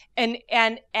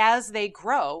 And as they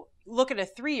grow, look at a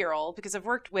 3-year-old, because I've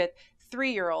worked with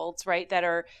 3-year-olds, right, that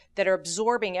are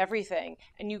absorbing everything.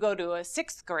 And you go to a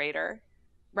 6th grader,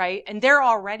 right? And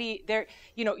they're,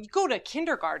 you know, you go to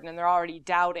kindergarten and they're already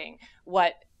doubting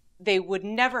what they would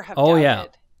never have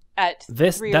doubted at 3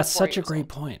 or 4 That's such a great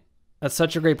point. That's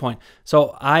such a great point.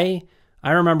 So I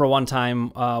remember one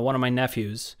time, one of my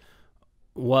nephews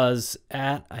was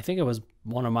at, I think it was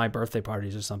one of my birthday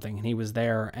parties or something, and he was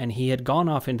there, and he had gone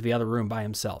off into the other room by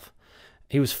himself.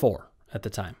 He was 4 at the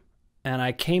time. And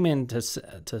I came in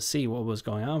to see what was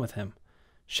going on with him.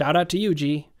 Shout out to you,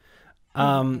 G.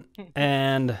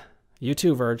 And you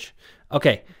too, Verge.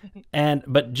 Okay.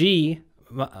 But G,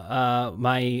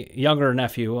 my younger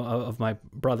nephew of my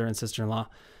brother and sister-in-law,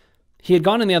 he had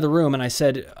gone in the other room, and I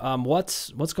said,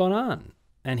 what's going on?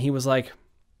 And he was like,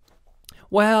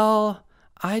 well,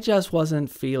 I just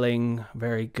wasn't feeling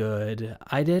very good.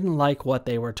 I didn't like what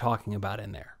they were talking about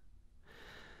in there.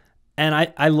 And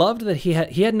I loved that he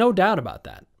had no doubt about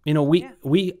that. You know,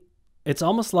 we it's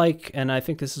almost like, and I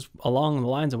think this is along the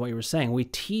lines of what you were saying, we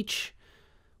teach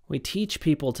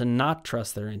people to not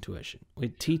trust their intuition. We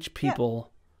teach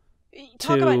people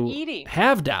to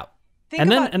have doubt.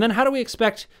 And then how do we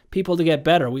expect people to get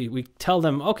better? We tell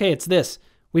them, okay, it's this.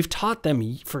 We've taught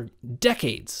them for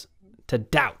decades to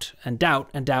doubt and doubt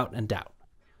and doubt and doubt.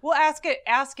 Well,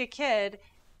 ask a kid,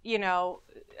 you know,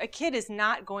 a kid is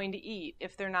not going to eat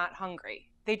if they're not hungry.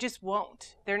 They just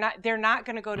won't. They're not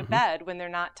going to go to bed when they're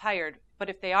not tired. But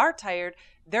if they are tired,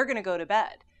 they're going to go to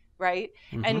bed, right?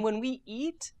 And when we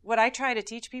eat, what I try to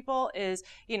teach people is,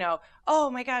 you know, oh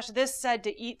my gosh, this said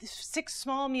to eat 6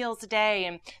 small meals a day,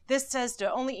 and this says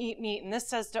to only eat meat, and this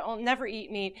says to never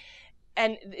eat meat.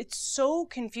 And it's so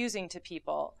confusing to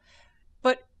people.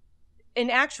 But in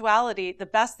actuality, the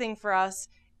best thing for us,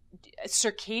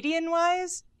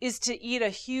 circadian-wise, is to eat a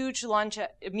huge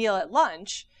meal at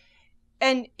lunch.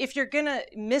 And if you're going to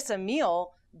miss a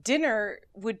meal, dinner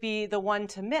would be the one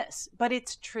to miss. But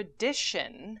it's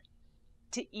tradition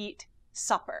to eat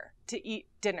supper, to eat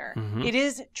dinner. It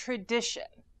is tradition.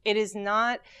 It is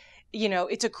not, you know,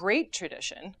 it's a great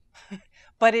tradition,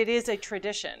 but it is a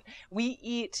tradition. We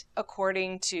eat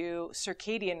according to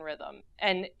circadian rhythm.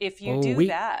 And if you do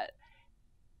that,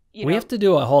 we have to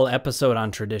do a whole episode on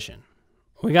tradition.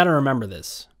 We got to remember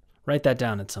this. Write that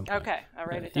down at some point. Okay, I'll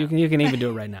write it down. You can even do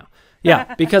it right now.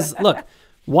 Yeah, because look,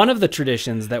 one of the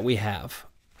traditions that we have,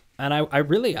 and I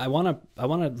want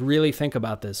to really think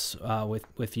about this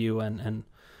with you and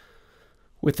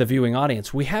with the viewing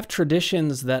audience. We have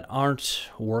traditions that aren't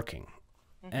working,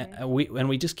 and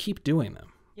we just keep doing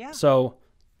them. Yeah. So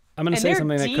I'm going to say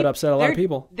something that could upset a lot of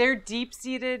people. They're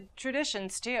deep-seated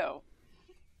traditions too.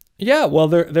 Yeah, well,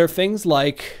 they're things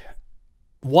like,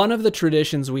 one of the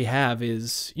traditions we have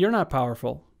is, you're not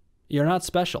powerful, you're not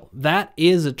special. That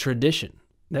is a tradition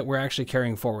that we're actually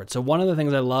carrying forward. So one of the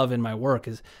things I love in my work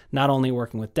is not only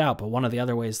working with doubt, but one of the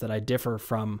other ways that I differ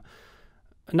from,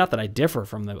 not that I differ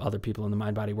from the other people in the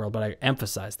mind-body world, but I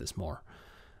emphasize this more,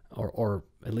 or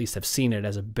at least have seen it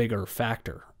as a bigger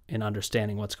factor in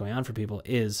understanding what's going on for people,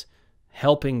 is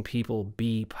helping people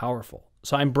be powerful.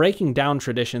 So I'm breaking down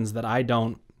traditions that I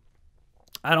don't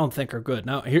think are good.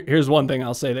 Now, here's one thing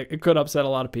I'll say that it could upset a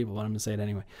lot of people, but I'm going to say it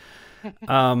anyway,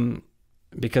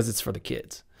 because it's for the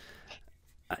kids.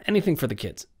 Anything for the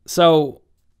kids. So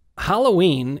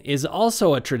Halloween is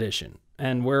also a tradition,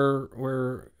 and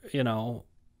we're you know,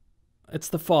 it's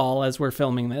the fall as we're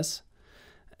filming this,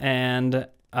 and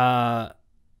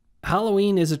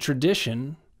Halloween is a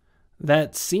tradition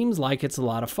that seems like it's a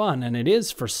lot of fun, and it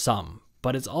is for some,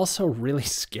 but it's also really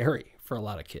scary for a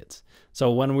lot of kids.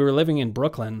 So when we were living in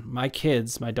Brooklyn, my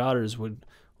daughters would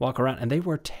walk around and they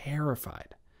were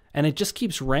terrified. And it just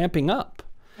keeps ramping up.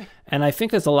 And I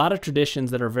think there's a lot of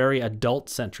traditions that are very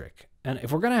adult-centric. And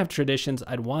if we're going to have traditions,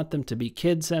 I'd want them to be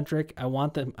kid-centric. I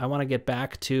want to get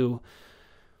back to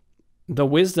the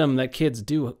wisdom that kids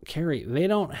do carry. They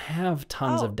don't have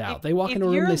tons of doubt. They walk in a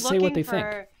room, they say what they think.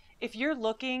 if you're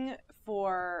looking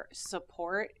for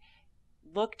support,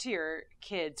 look to your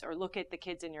kids or look at the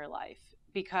kids in your life,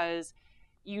 because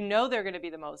you know they're going to be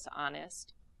the most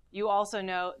honest. You also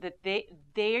know that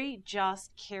they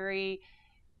just carry,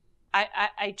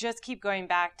 I just keep going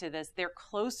back to this, they're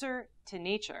closer to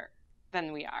nature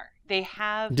than we are. They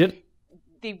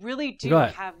really do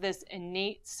have this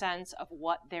innate sense of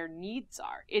what their needs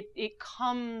are. It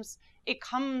comes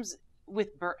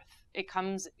with birth. It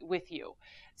comes with you.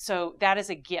 So that is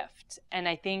a gift. And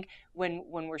I think when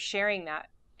we're sharing that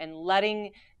and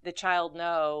letting the child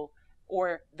know,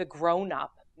 or the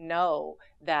grown-up know,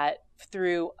 that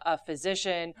through a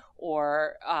physician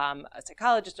or a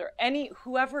psychologist or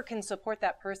whoever can support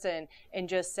that person, and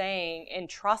just saying and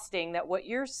trusting that what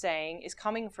you're saying is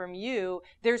coming from you,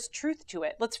 there's truth to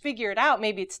it. Let's figure it out.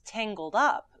 Maybe it's tangled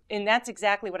up. And that's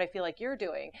exactly what I feel like you're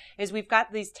doing, is we've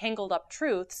got these tangled up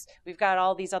truths. We've got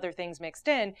all these other things mixed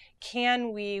in.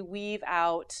 Can we weave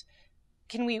out,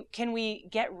 can we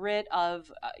get rid of,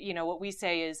 what we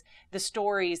say is the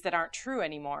stories that aren't true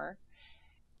anymore,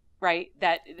 right?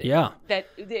 That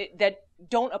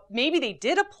don't, maybe they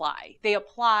did apply. They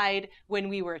applied when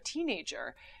we were a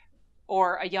teenager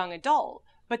or a young adult,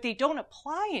 but they don't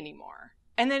apply anymore.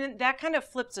 And then that kind of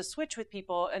flips a switch with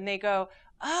people, and they go,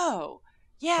 oh,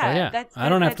 yeah, I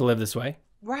don't have to live this way.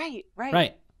 Right.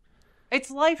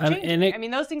 It's life I changing. mean,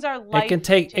 those things are life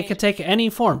changing. It can take any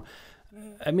form.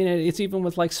 I mean, it's even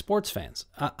with like sports fans.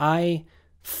 I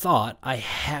thought I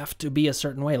have to be a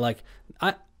certain way. Like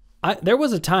there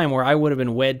was a time where I would have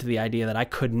been wed to the idea that I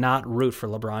could not root for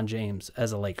LeBron James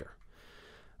as a Laker.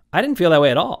 I didn't feel that way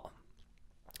at all.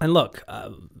 And look,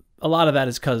 a lot of that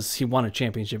is because he won a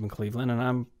championship in Cleveland,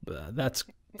 and that's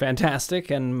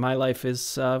fantastic, and my life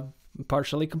is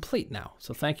partially complete now.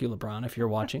 So thank you, LeBron, if you're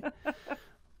watching.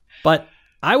 But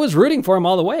I was rooting for him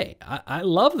all the way. I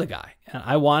love the guy, and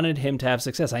I wanted him to have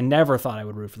success. I never thought I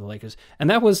would root for the Lakers. And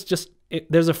that was just,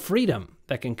 there's a freedom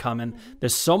that can come, and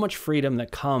there's so much freedom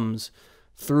that comes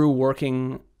through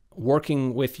working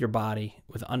with your body,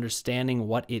 with understanding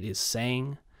what it is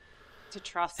saying. To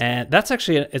trust and it. That's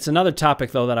actually, it's another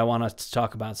topic though that I want us to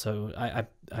talk about. So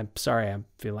I'm sorry, I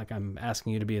feel like I'm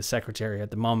asking you to be a secretary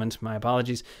at the moment. My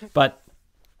apologies, but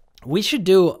we should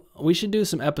do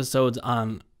some episodes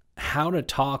on how to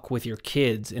talk with your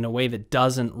kids in a way that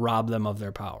doesn't rob them of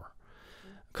their power.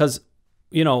 Because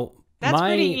that's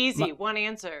pretty easy. One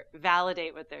answer: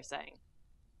 validate what they're saying.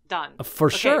 Done. For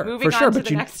sure.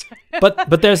 But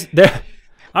but there's.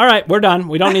 All right, we're done.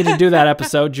 We don't need to do that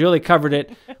episode. Julie covered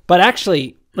it. But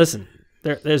actually, listen,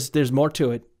 there's more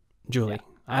to it, Julie. Yeah.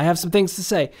 I have some things to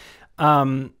say.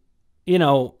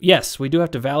 Yes, we do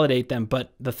have to validate them,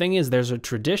 but the thing is, there's a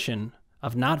tradition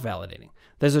of not validating.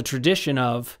 There's a tradition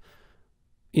of,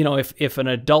 if an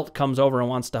adult comes over and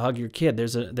wants to hug your kid,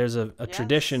 there's a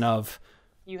tradition of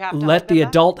you have to let the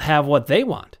adult have what they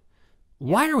want.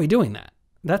 Why are we doing that?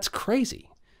 That's crazy.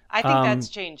 I think that's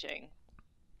changing.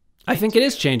 I think it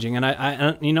is changing, and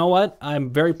I you know what? I'm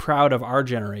very proud of our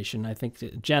generation. I think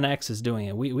that Gen X is doing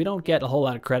it. We don't get a whole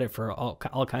lot of credit for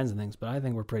all kinds of things, but I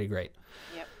think we're pretty great.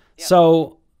 Yep.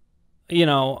 So,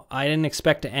 I didn't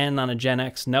expect to end on a Gen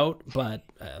X note, but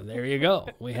there you go.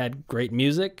 We had great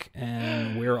music,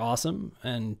 and we're awesome.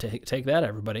 And take that,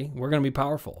 everybody. We're going to be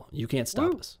powerful. You can't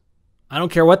stop us. I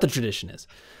don't care what the tradition is.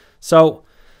 So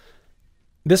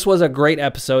this was a great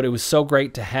episode. It was so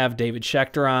great to have David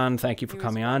Schechter on. Thank you for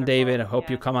coming on, David. I hope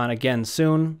you come on again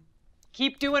soon.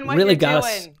 Keep doing what you're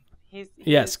doing.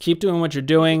 Yes, keep doing what you're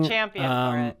doing. He's a champion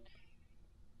for it.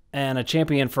 And a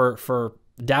champion for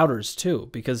doubters, too,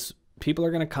 because people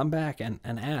are going to come back and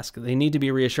ask. They need to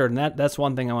be reassured, and that's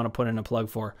one thing I want to put in a plug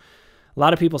for. A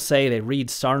lot of people say they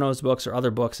read Sarno's books or other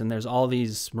books, and there's all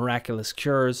these miraculous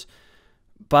cures,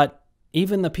 but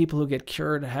even the people who get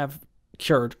cured,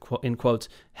 in quotes,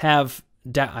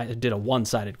 I did a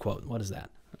one-sided quote. What is that?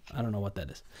 I don't know what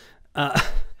that is.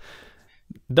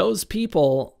 Those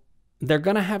people, they're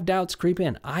going to have doubts creep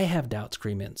in. I have doubts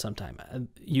creep in sometime.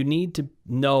 You need to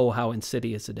know how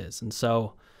insidious it is. And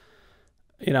so,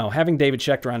 having David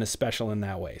Schechter on is special in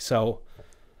that way. So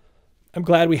I'm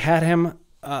glad we had him.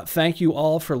 Thank you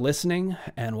all for listening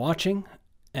and watching,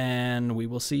 and we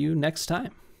will see you next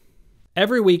time.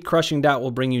 Every week, Crushing Doubt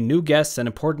will bring you new guests and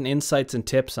important insights and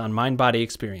tips on mind-body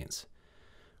experience.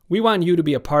 We want you to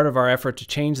be a part of our effort to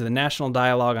change the national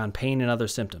dialogue on pain and other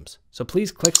symptoms. So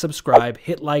please click subscribe,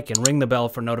 hit like, and ring the bell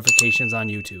for notifications on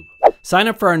YouTube. Sign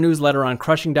up for our newsletter on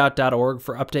crushingdoubt.org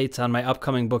for updates on my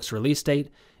upcoming book's release date,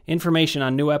 information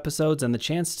on new episodes, and the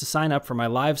chance to sign up for my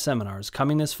live seminars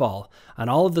coming this fall on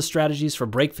all of the strategies for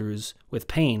breakthroughs with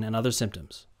pain and other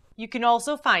symptoms. You can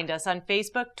also find us on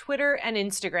Facebook, Twitter, and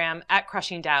Instagram at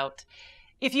Crushing Doubt.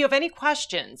 If you have any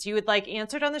questions you would like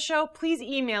answered on the show, please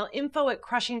email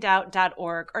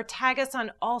info@crushingdoubt.org or tag us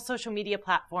on all social media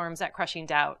platforms at Crushing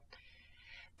Doubt.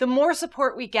 The more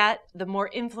support we get, the more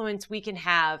influence we can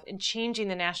have in changing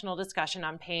the national discussion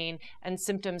on pain and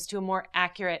symptoms to a more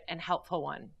accurate and helpful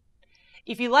one.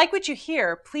 If you like what you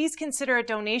hear, please consider a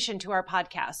donation to our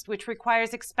podcast, which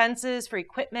requires expenses for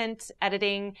equipment,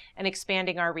 editing, and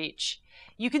expanding our reach.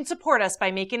 You can support us by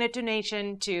making a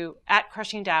donation to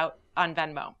 @CrushingDoubt on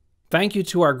Venmo. Thank you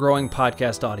to our growing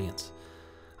podcast audience.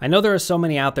 I know there are so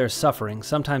many out there suffering,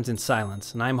 sometimes in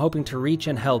silence, and I am hoping to reach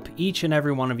and help each and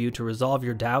every one of you to resolve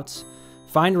your doubts,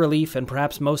 find relief, and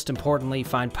perhaps most importantly,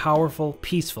 find powerful,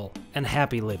 peaceful, and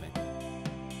happy living.